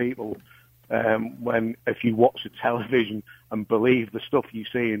lot of people if you watch the television and believe the stuff you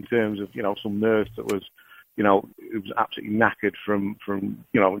see in terms of, some nurse that was, it was absolutely knackered from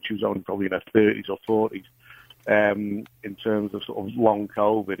she was only probably in her 30s or 40s, in terms of sort of long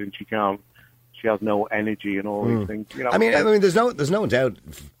COVID, and she has no energy and all these things. I mean, there's no doubt,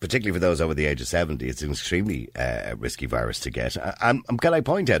 particularly for those over the age of 70, it's an extremely risky virus to get. Can I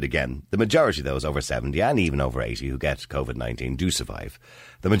point out again, the majority of those over 70 and even over 80 who get COVID-19 do survive.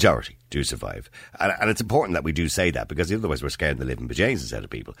 The majority do survive. And it's important that we do say that, because otherwise we're scaring the living bejesus out of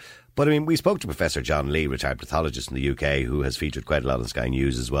people. But I mean, we spoke to Professor John Lee, retired pathologist in the UK, who has featured quite a lot on Sky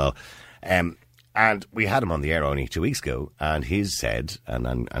News as well. And we had him on the air only 2 weeks ago, and he said, and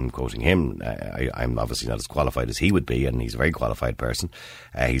I'm quoting him, I'm obviously not as qualified as he would be, and he's a very qualified person.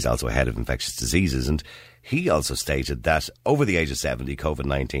 He's also a head of infectious diseases, and he also stated that over the age of 70,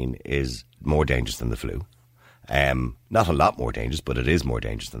 COVID-19 is more dangerous than the flu. Not a lot more dangerous, but it is more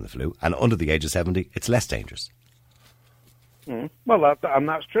dangerous than the flu. And under the age of 70, it's less dangerous. Well, and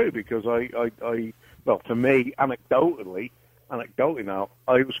that's true, because for me, anecdotally now,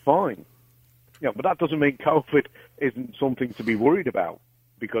 I was fine. But that doesn't mean COVID isn't something to be worried about,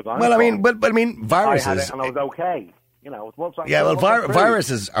 because viruses. I had it and I was okay.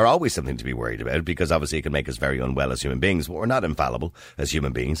 Viruses are always something to be worried about, because obviously it can make us very unwell as human beings. We're not infallible as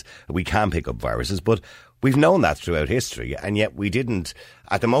human beings. We can pick up viruses, but we've known that throughout history, and yet we didn't.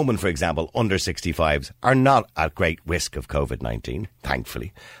 At the moment, for example, under 65s are not at great risk of COVID-19,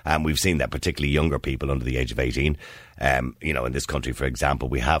 thankfully. We've seen that particularly younger people under the age of 18. In this country, for example,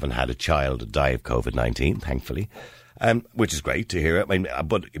 we haven't had a child die of COVID-19, thankfully, which is great to hear.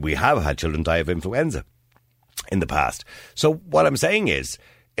 But we have had children die of influenza in the past. So what I'm saying is,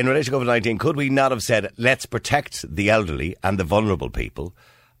 in relation to COVID-19, could we not have said, let's protect the elderly and the vulnerable people,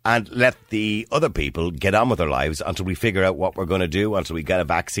 and let the other people get on with their lives until we figure out what we're going to do, until we get a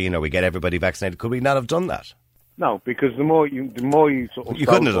vaccine or we get everybody vaccinated? Could we not have done that? No, because the more you sort of... You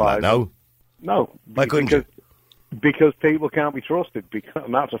couldn't have done that, no? No. Why couldn't you? Because people can't be trusted,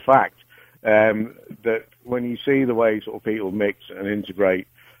 and that's a fact. That when you see the way sort of people mix and integrate,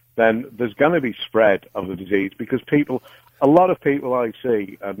 then there's going to be spread of the disease, because a lot of people I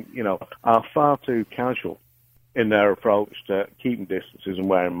see, are far too casual in their approach to keeping distances and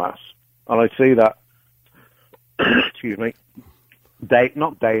wearing masks. And I see that, excuse me,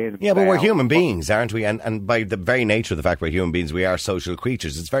 not day in. Yeah, but we're human beings, aren't we? And by the very nature of the fact we're human beings, we are social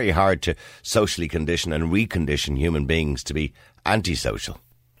creatures. It's very hard to socially condition and recondition human beings to be antisocial.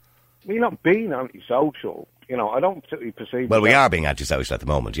 Well, you're not being antisocial. I don't particularly perceive... Well, we are being antisocial at the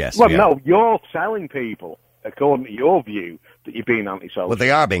moment, yes. Well, no, you're telling people, according to your view, that you're being antisocial. Well, they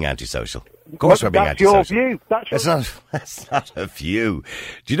are being antisocial. Of course we're being antisocial. That's your view. That's not a view.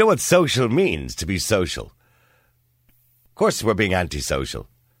 Do you know what social means, to be social? Of course we're being antisocial.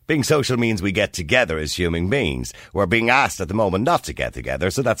 Being social means we get together as human beings. We're being asked at the moment not to get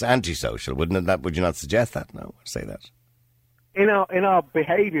together, so that's antisocial. Would you not suggest that? No, I'd say that. In our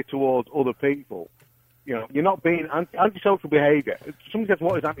behaviour towards other people, you're not being antisocial behaviour. If somebody says,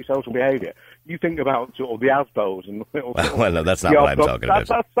 what is antisocial behaviour? You think about sort of the ASBOs and... Well, no, that's not what I'm talking about.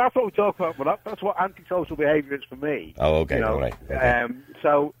 That's what we're talking about, but that's what antisocial behaviour is for me. Oh, okay, all right. Okay.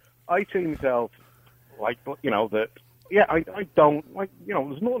 So I see myself I don't,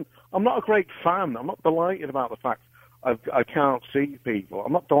 there's nothing... I'm not a great fan. I'm not delighted about the fact I can't see people.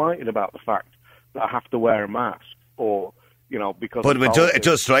 I'm not delighted about the fact that I have to wear a mask, or because. But it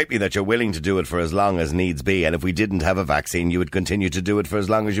does strike me that you're willing to do it for as long as needs be, and if we didn't have a vaccine, you would continue to do it for as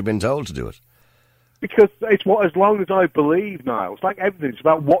long as you've been told to do it. Because it's as long as I believe, Niall. It's like everything. It's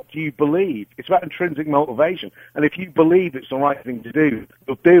about what do you believe. It's about intrinsic motivation. And if you believe it's the right thing to do,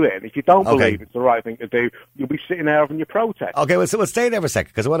 you'll do it. And if you don't believe it's the right thing to do, you'll be sitting there having your protest. Okay, well, so we'll stay there for a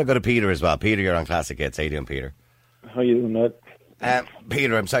second, because I want to go to Peter as well. Peter, you're on Classic Hits. How you doing, Peter? How you doing, Ned?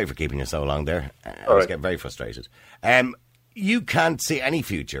 Peter, I'm sorry for keeping you so long there. I was getting very frustrated. You can't see any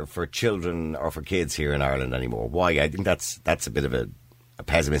future for children or for kids here in Ireland anymore. Why? I think that's a bit of a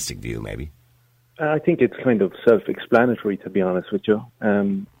pessimistic view, maybe. I think it's kind of self-explanatory, to be honest with you,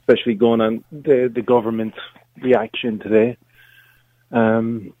 especially going on the government's reaction today.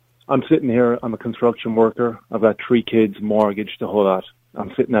 I'm sitting here, I'm a construction worker, I've got 3 kids, mortgage, the whole lot.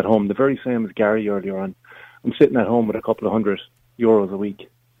 I'm sitting at home, the very same as Gary earlier on. I'm sitting at home with a couple of €100 a week.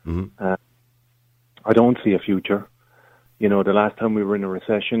 Mm-hmm. I don't see a future. The last time we were in a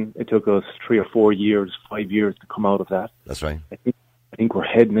recession, it took us 3 or 4 years, 5 years to come out of that. That's right. I think we're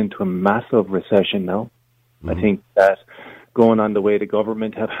heading into a massive recession now. Mm-hmm. I think that going on the way the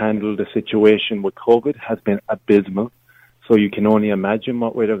government have handled the situation with COVID has been abysmal. So you can only imagine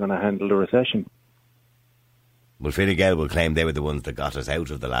what way they're going to handle the recession. Well, Fine Gael will claim they were the ones that got us out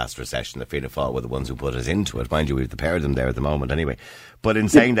of the last recession. The Fianna Fáil were the ones who put us into it. Mind you, we've the pair of them there at the moment anyway. But in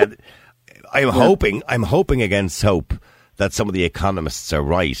saying that, I'm hoping against hope that some of the economists are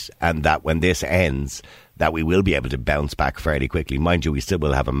right, and that when this ends, that we will be able to bounce back fairly quickly. Mind you, we still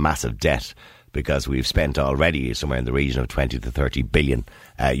will have a massive debt, because we've spent already somewhere in the region of 20 to 30 billion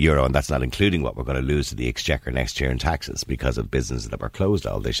euro, and that's not including what we're going to lose to the Exchequer next year in taxes because of businesses that were closed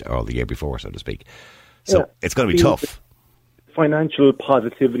all the year before, so to speak. So it's going to be tough. Financial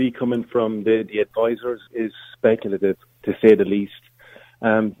positivity coming from the advisors is speculative, to say the least.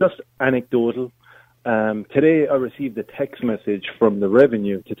 Just anecdotal. Today I received a text message from the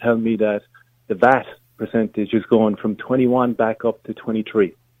revenue to tell me that the VAT percentage is going from 21 back up to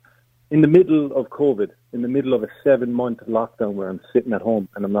 23. In the middle of COVID, in the middle of a 7-month lockdown where I'm sitting at home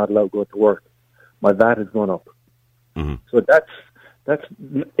and I'm not allowed to go to work, my VAT has gone up. Mm-hmm. So that's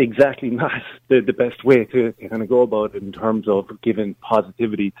exactly not the best way to kind of go about it in terms of giving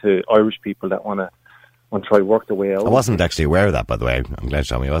positivity to Irish people that want to try work their way out. I wasn't actually aware of that, by the way. I'm glad you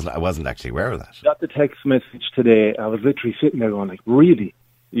told me. I wasn't actually aware of that. I got the text message today. I was literally sitting there going, like, really?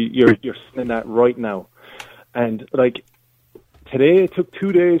 You're saying that right now? And, like, today it took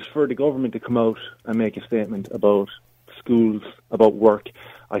 2 days for the government to come out and make a statement about schools, about work.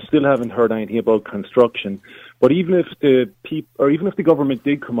 I still haven't heard anything about construction. But even if the government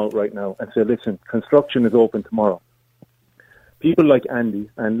did come out right now and say, listen, construction is open tomorrow, people like Andy,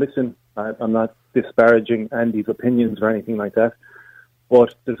 and listen, I'm not disparaging Andy's opinions or anything like that,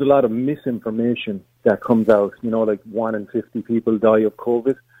 but there's a lot of misinformation that comes out. Like 1 in 50 people die of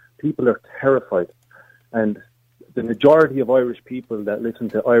COVID. People are terrified. And the majority of Irish people that listen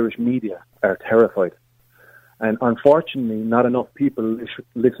to Irish media are terrified. And unfortunately, not enough people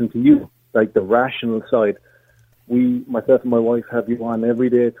listen to you, like the rational side. Myself and my wife have you on every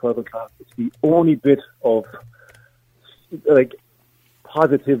day at 12 o'clock. It's the only bit of, like,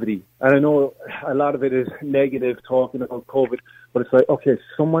 positivity. And I know a lot of it is negative, talking about COVID, but it's like, okay,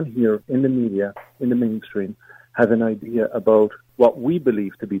 someone here in the media, in the mainstream, has an idea about what we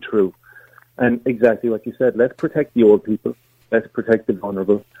believe to be true. And exactly what you said, let's protect the old people, let's protect the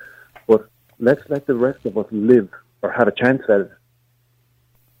vulnerable, but let's let the rest of us live or have a chance at it.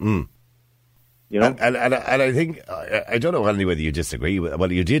 Mm. And I think, I don't know whether you disagree with,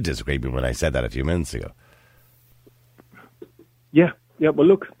 well, you did disagree with me when I said that a few minutes ago. Yeah, well,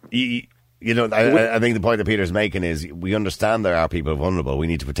 look. I think the point that Peter's making is we understand there are people vulnerable. We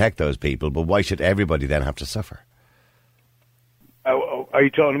need to protect those people, but why should everybody then have to suffer? Are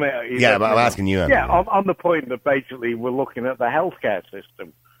you talking about? Yeah, but I'm asking you. Yeah, on the point that basically we're looking at the healthcare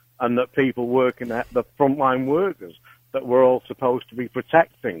system and that people working at the frontline workers that we're all supposed to be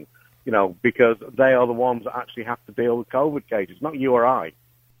protecting, because they are the ones that actually have to deal with COVID cases, not you or I,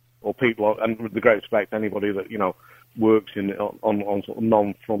 or people, and with the great respect, anybody that, works on sort of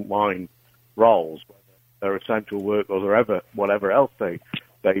non-frontline roles, whether they're essential workers or whatever else they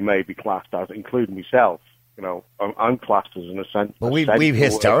may be classed as, including myself. I'm classed as an essential. Well, we've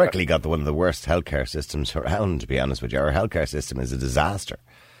historically got one of the worst healthcare systems around. To be honest with you, our healthcare system is a disaster.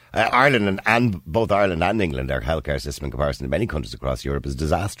 Ireland and both Ireland and England, our healthcare system in comparison to many countries across Europe is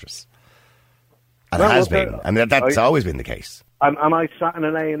disastrous. And it has been. I mean, that's always been the case. And I sat in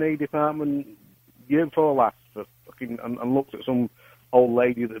an A&E department year before last and looked at some old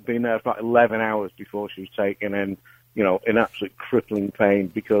lady that had been there for about 11 hours before she was taken in, in absolute crippling pain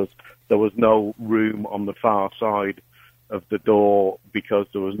because there was no room on the far side of the door, because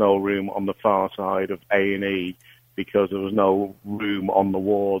there was no room on the far side of A&E, because there was no room on the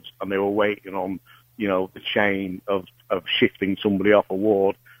wards, and they were waiting on, the chain of shifting somebody off a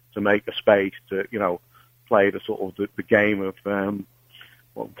ward to make a space to, play the sort of the game of,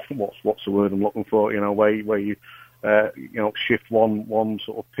 what's the word I'm looking for, where you shift one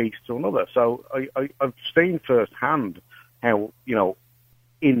sort of piece to another. So I've seen firsthand how,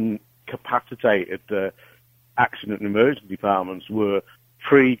 incapacitated the accident and emergency departments were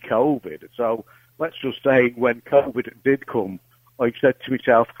pre-COVID. So let's just say when COVID did come, I said to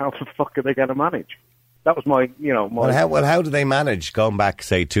myself, how the fuck are they going to manage? That was my. How do they manage going back,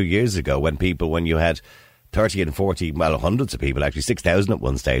 say, 2 years ago when you had 30 and 40, well, hundreds of people, actually 6,000 at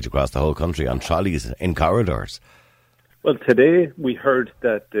one stage across the whole country on trolleys in corridors? Well, today we heard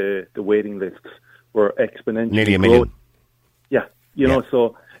that the waiting lists were exponentially nearly a million. Yeah,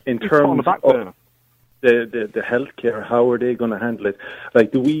 so in terms of the healthcare, how are they going to handle it?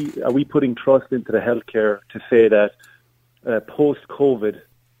 Like, are we putting trust into the healthcare to say that post-COVID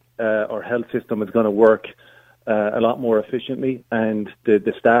our health system is going to work a lot more efficiently, and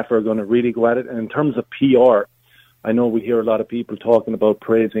the staff are going to really go at it? And in terms of PR, I know we hear a lot of people talking about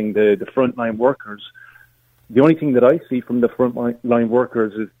praising the frontline workers. The only thing that I see from the frontline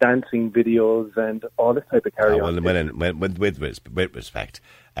workers is dancing videos and all this type of carry-on. With respect,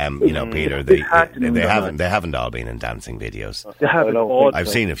 Peter, they haven't all been in dancing videos. They haven't all. I've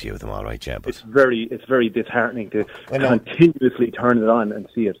seen a few of them, all right, yeah. But it's very disheartening to continuously turn it on and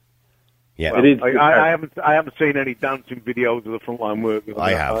see it. Yeah, well, it is. I haven't seen any dancing videos of the frontline workers.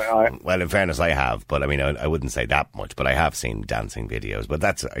 I have. Well, in fairness, I have, but I mean, I wouldn't say that much. But I have seen dancing videos. But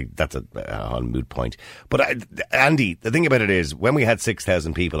that's a moot point. But Andy, the thing about it is, when we had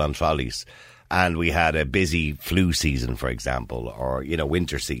 6,000 people on trolleys, and we had a busy flu season, for example, or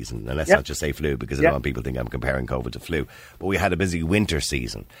winter season, and let's not just say flu because I don't want people to think I'm comparing COVID to flu, but we had a busy winter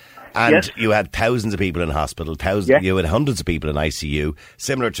season. And you had thousands of people in hospital, you had hundreds of people in ICU,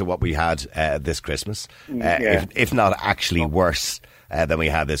 similar to what we had this Christmas, if not actually worse than we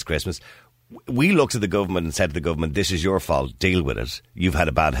had this Christmas. We looked at the government and said to the government, this is your fault, deal with it. You've had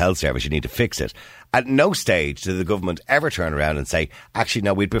a bad health service, you need to fix it. At no stage did the government ever turn around and say, actually,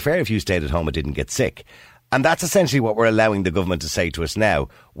 no, we'd prefer if you stayed at home and didn't get sick. And that's essentially what we're allowing the government to say to us now.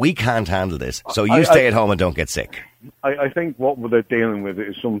 We can't handle this, so you stay at home and don't get sick. I think what they're dealing with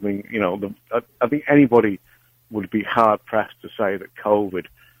is something, I think anybody would be hard-pressed to say that COVID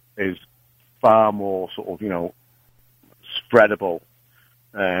is far more sort of, spreadable.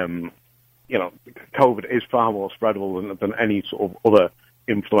 COVID is far more spreadable than any sort of other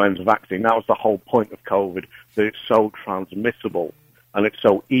influenza vaccine. That was the whole point of COVID, that it's so transmissible and it's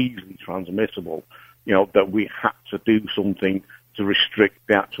so easily transmissible, that we had to do something to restrict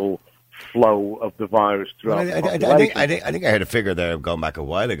the actual flow of the virus throughout the population. I think I heard a figure there going back a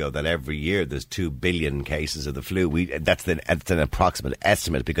while ago that every year there's 2 billion cases of the flu. That's an approximate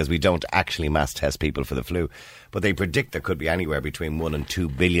estimate because we don't actually mass test people for the flu. But they predict there could be anywhere between 1 and 2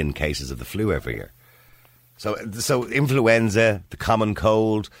 billion cases of the flu every year. So influenza, the common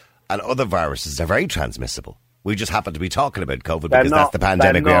cold and other viruses are very transmissible. We just happen to be talking about COVID because that's the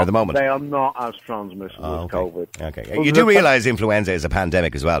pandemic we are at the moment. They are not as transmissible as COVID. Okay. Well, you do realise influenza is a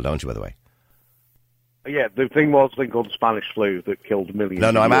pandemic as well, don't you, by the way? Yeah, the thing was a thing called the Spanish flu that killed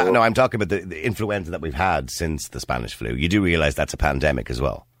millions. No, I'm talking about the influenza that we've had since the Spanish flu. You do realise that's a pandemic as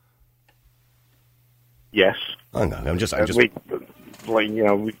well? Yes. Oh, no, I'm just. We call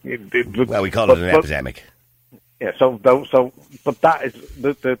it an epidemic. Yeah. But that is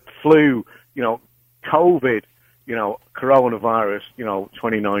the flu. COVID. Coronavirus.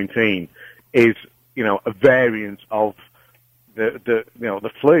 2019 is a variant of the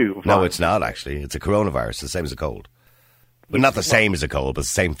flu virus. No, it's not actually. It's a coronavirus, the same as a cold. But not the same as a cold, but the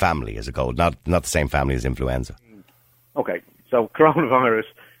same family as a cold. Not the same family as influenza. Okay, so coronavirus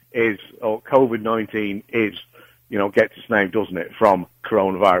or COVID-19 is, gets its name, doesn't it, from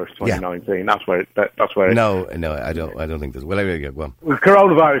coronavirus 2019? Yeah. That's where it. No, I don't think there's. Well, go on.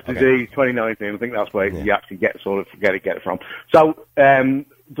 Coronavirus disease 2019. I think that's where you actually get it from. So it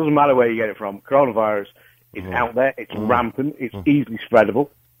doesn't matter where you get it from. Coronavirus. It's out there. It's rampant. It's easily spreadable.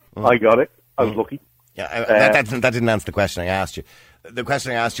 I got it. I was lucky. Yeah, that didn't answer the question I asked you. The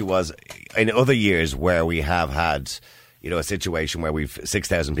question I asked you was, in other years where we have had, a situation where we've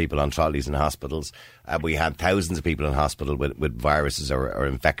 6,000 people on trolleys in hospitals, we had thousands of people in hospital with viruses or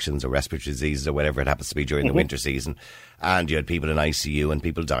infections or respiratory diseases or whatever it happens to be during the winter season, and you had people in ICU and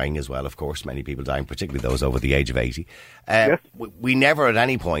people dying as well, of course, many people dying, particularly those over the age of 80. We never at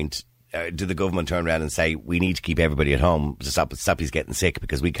any point did the government turn around and say, we need to keep everybody at home to stop these getting sick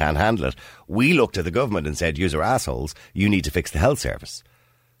because we can't handle it. We looked at the government and said, yous are assholes, you need to fix the health service.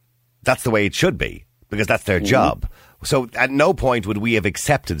 That's the way it should be, because that's their job. So at no point would we have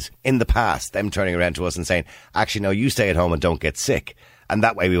accepted in the past them turning around to us and saying, actually, no, you stay at home and don't get sick. And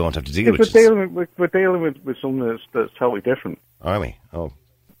that way we won't have to deal with it. We're dealing with something that's totally different. Are we? Oh.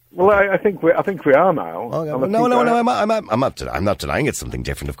 Well, I think we are now. Oh, yeah. I'm not denying it's something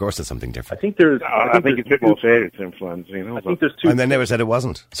different. Of course, it's something different. I think there's. I think it's a bit more serious influenza. You know. I think there's two. And they never said it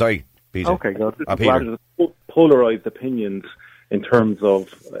wasn't. Sorry, PJ. Okay, go. There's polarized opinions in terms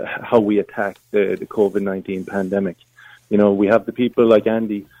of how we attack the COVID-19 pandemic. You know, we have the people like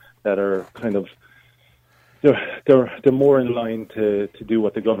Andy that are kind of they're more in line to do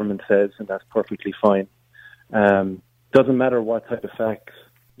what the government says, and that's perfectly fine. Doesn't matter what type of facts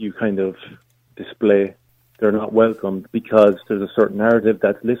you kind of display, they're not welcomed because there's a certain narrative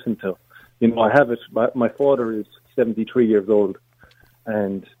that's listened to. You know, I have it. My father is 73 years old,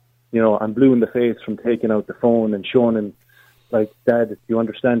 and you know, I'm blue in the face from taking out the phone and showing him, like, Dad, do you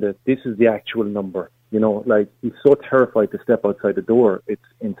understand it? This is the actual number. You know, like, he's so terrified to step outside the door. It's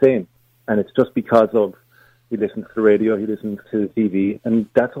insane. And it's just because of he listens to the radio, he listens to the TV, and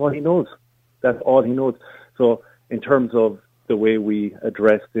that's all he knows. That's all he knows. So in terms of the way we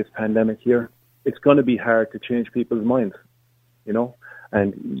address this pandemic here, it's going to be hard to change people's minds, you know?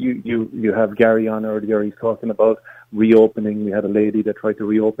 And you have Gary on earlier, he's talking about reopening. We had a lady that tried to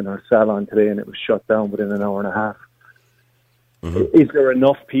reopen her salon today and it was shut down within an hour and a half. Mm-hmm. Is there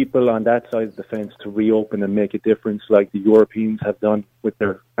enough people on that side of the fence to reopen and make a difference like the Europeans have done with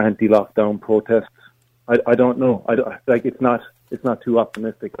their anti-lockdown protests? I don't know. It's not too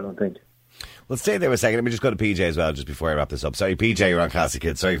optimistic, I don't think. Well, stay there a second. Let me just go to PJ as well, just before I wrap this up. Sorry, PJ, you're on Classic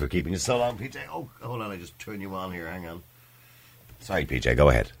Kids. Sorry for keeping you so long, PJ. Oh, hold on, I just turn you on here. Hang on. Sorry, PJ, go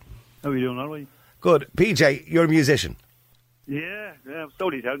ahead. How are you doing, all right? Good. PJ, you're a musician. Yeah, so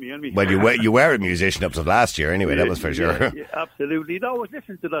they tell me, anyway. Well, you were a musician up to last year, anyway, that was for sure. Yeah, absolutely. No, I was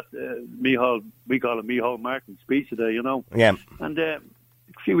listening to that Micheál, we call him Micheál Martin speech today, you know. Yeah. And a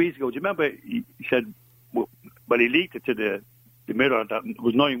few weeks ago, do you remember he said, well, he leaked it to the Mirror that it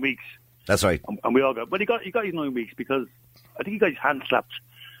was 9 weeks. That's right. And we all got, but he got his 9 weeks because I think he got his hand slapped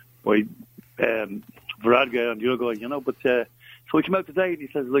by Varadkar and the other guy, you know. But so he came out today and he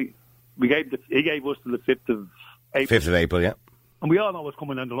says, like, he gave us till the 5th of April. 5th of April, yeah. And we all know what's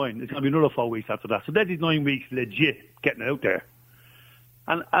coming down the line. It's going to be another 4 weeks after that. So that's his 9 weeks legit getting it out there.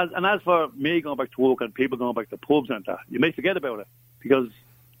 And as for me going back to work and people going back to pubs and that, you may forget about it because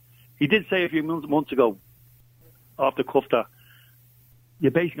he did say a few months ago, off the cuff, that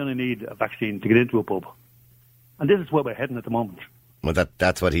you're basically going to need a vaccine to get into a pub. And this is where we're heading at the moment. Well,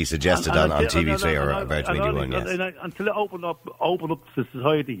 that's what he suggested on TV3 or Virgin Media 1, yes. Until it open up to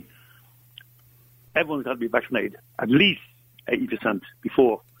society, everyone's got to be vaccinated, at least 80%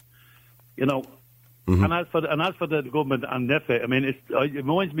 before, you know. Mm-hmm. And as for the government and Neffet, I mean, it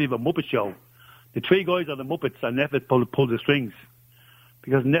reminds me of a Muppet show. The three guys are the Muppets and Neffet pull the strings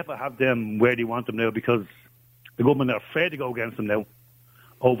because Neffet have them where they want them now because the government are afraid to go against them now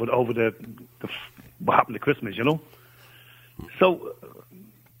over the what happened to Christmas, you know. So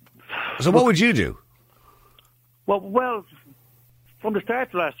what would you do? Well, from the start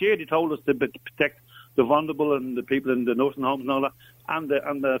of last year, they told us to protect the vulnerable and the people in the nursing homes and all that, and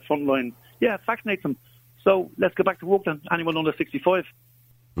the front line. Yeah, vaccinate them. So let's go back to work then. Anyone under 65.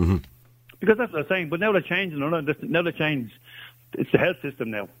 Mm-hmm. Because that's what they're saying. But now they're changing. Now they change. It's the health system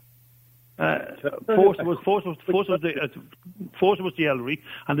now. Force was the elderly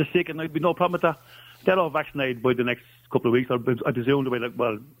and the sick, and there'd be no problem with that. They're all vaccinated by the next couple of weeks. I presume the way, if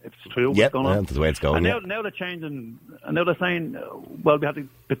it's true, what's going on. That's the way it's going. And now they're changing, and now they're saying, well, we have to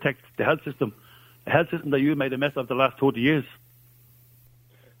protect the health system. The health system that you made a mess of the last 30 years.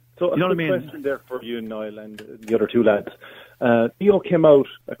 So you know a what I mean? Question there for you, Niall, and the other two lads. Theo came out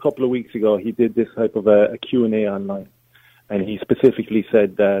a couple of weeks ago. He did this type of a Q&A online, and he specifically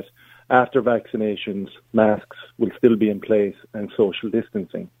said that after vaccinations, masks will still be in place and social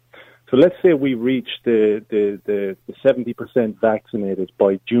distancing. So let's say we reach the 70% vaccinated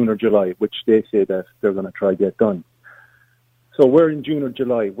by June or July, which they say that they're going to try to get done. So we're in June or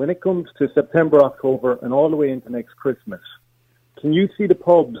July. When it comes to September, October, and all the way into next Christmas, can you see the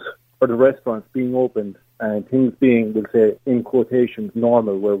pubs or the restaurants being opened and things being, we'll say, in quotations,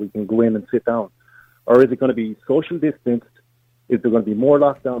 normal, where we can go in and sit down? Or is it going to be social distanced? Is there going to be more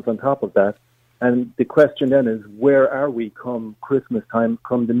lockdowns on top of that? And the question then is, where are we come Christmas time,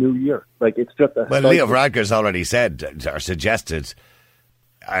 come the new year? Like, it's just a... Well, Leo Varadkar's already said, or suggested,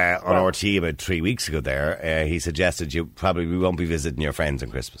 on RT about 3 weeks ago there, he suggested we won't be visiting your friends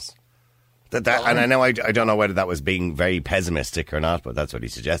on Christmas. And I know I don't know whether that was being very pessimistic or not, but that's what he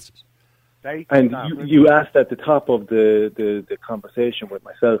suggested. And you asked at the top of the conversation with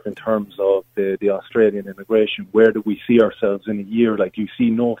myself in terms of the Australian immigration, where do we see ourselves in a year? Like, you see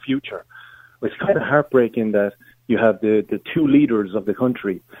no future. It's kind of heartbreaking that you have the two leaders of the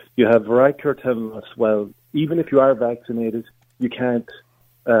country. You have Varadkar telling us, well, even if you are vaccinated, you can't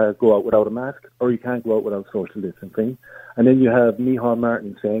go out without a mask, or you can't go out without social distancing. And then you have Niall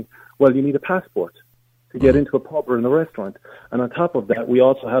Martin saying, well, you need a passport to get into a pub or in a restaurant. And on top of that, we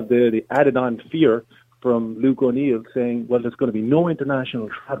also have the added-on fear from Luke O'Neill saying, well, there's going to be no international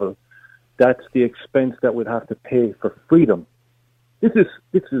travel. That's the expense that we'd have to pay for freedom. This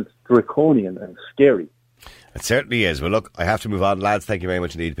is draconian and scary. It certainly is. Well, look, I have to move on. Lads, thank you very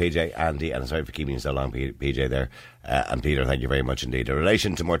much indeed, PJ, Andy, and sorry for keeping you so long, PJ, there. And Peter, thank you very much indeed. In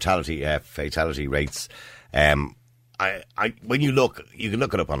relation to mortality, fatality rates, when you can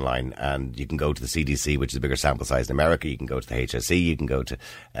look it up online, and you can go to the CDC, which is a bigger sample size in America. You can go to the HSE, you can go to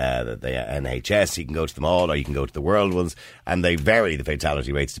the NHS, you can go to them all, or you can go to the world ones, and they vary the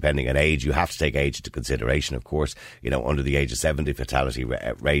fatality rates depending on age. You have to take age into consideration, of course. Under the age of 70, fatality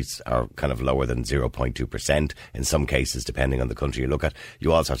rates are kind of lower than 0.2% in some cases, depending on the country you look at.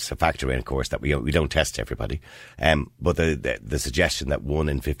 You also have to factor in, of course, that we don't test everybody. But the suggestion that 1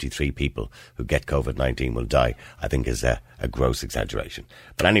 in 53 people who get COVID-19 will die, I think is a gross exaggeration.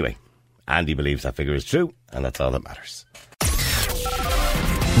 But anyway, Andy believes that figure is true, and that's all that matters.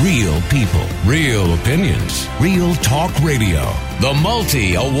 Real people, real opinions, real talk radio. The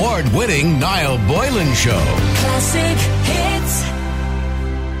multi-award winning Niall Boylan Show. Classic hits.